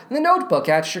Live, The Notebook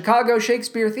at Chicago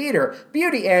Shakespeare Theater,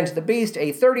 Beauty and the Beast,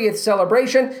 a 30th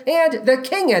celebration, and The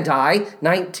King and I,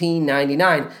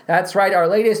 1999. That's right, our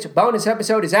latest bonus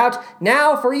episode is out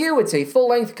now for you. It's a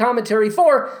full-length commentary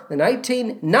for the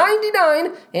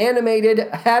 1999 animated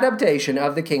adaptation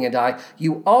of The King and I.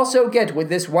 You also get, with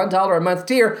this $1 a month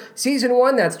tier, Season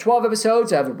 1, that's 12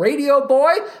 episodes of Radio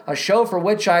Boy, a show for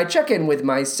which I check in with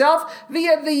myself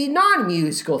via the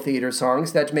non-musical theater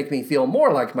songs that make me feel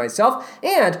more like myself,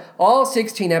 and all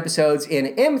 16 episodes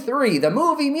in M3, the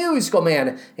Movie Musical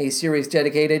Man, a series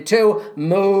dedicated to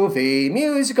movie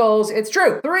musicals. It's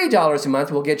true. $3 a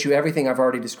month will get you everything I've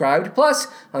already described, plus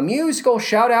a musical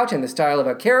shout-out in the style of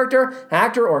a character,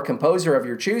 actor, or composer of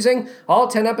your choosing. All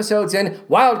 10 episodes in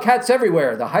Wildcats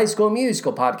Everywhere, the High School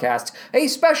Musical podcast, a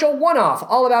special one-off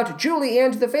all about Julie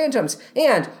and the Phantoms,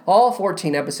 and all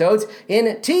 14 episodes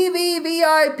in TV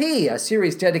VIP, a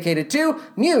series dedicated to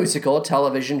musical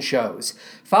television shows.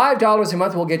 $5 a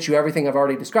month will get you everything I've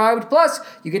already described, plus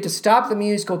you get to stop the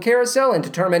musical carousel and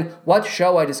determine what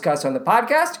show I discuss on the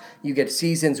podcast. You get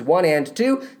Seasons 1 and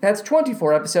 2, that's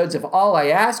 24 episodes of All I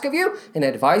Ask of You, an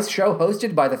advice show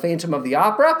hosted by the Phantom of the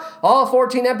Opera, all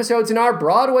 14 episodes in our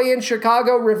Broadway in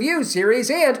Chicago review series,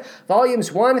 and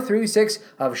volumes 1 through 6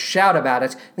 of Shout About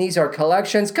It. These are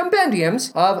collections,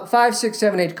 compendiums of 5, 6,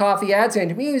 7, 8 coffee ads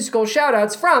and musical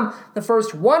shoutouts from the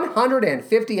first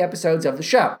 150 episodes of the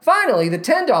show. Finally, the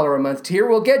 $10 a month tier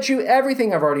will get you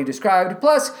everything I've already described,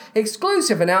 plus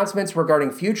exclusive announcements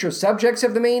regarding future subjects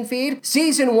of the main feed.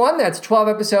 Season 1, that's 12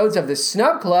 episodes of The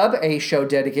Snub Club, a show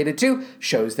dedicated to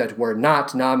shows that were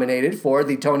not nominated for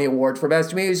the Tony Award for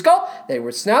Best Musical. They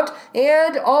were snubbed.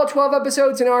 And all 12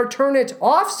 episodes in our Turn It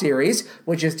Off series,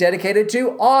 which is dedicated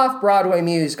to off-Broadway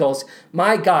musicals.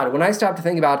 My God, when I stop to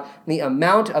think about the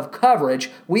amount of coverage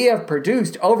we have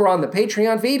produced over on the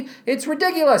Patreon feed, it's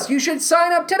ridiculous. You should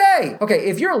sign up today. Okay,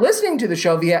 if you're listening to the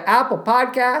show via Apple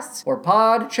Podcasts or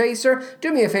Podchaser,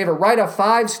 do me a favor, write a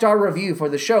 5-star review for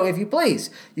the show if you please.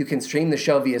 You can stream the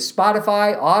show via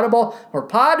Spotify, Audible, or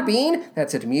Podbean.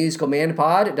 That's at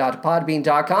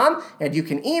musicalmanpod.podbean.com, and you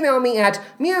can email me at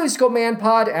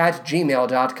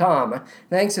musicalmanpod@gmail.com.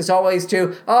 Thanks as always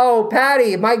to,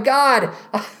 Patty, my God,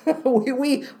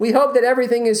 we hope that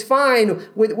everything is fine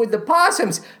with the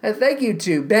possums. And thank you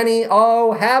to Benny.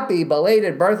 Oh, happy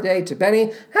belated birthday to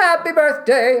Benny. Happy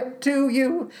birthday to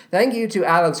you. Thank you to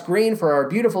Alex Green for our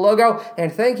beautiful logo,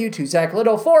 and thank you to Zach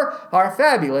Little for our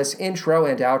fabulous intro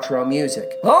and outro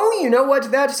music. Oh, you know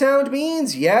what that sound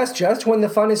means? Yes, just when the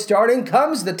fun is starting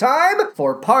comes the time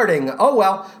for parting. Oh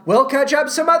well, we'll catch up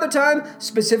some other time,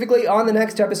 specifically on the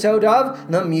next episode of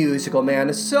The Musical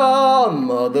Man some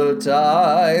other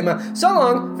time. So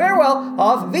long, farewell,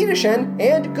 auf Wiedersehen,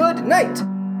 and good night.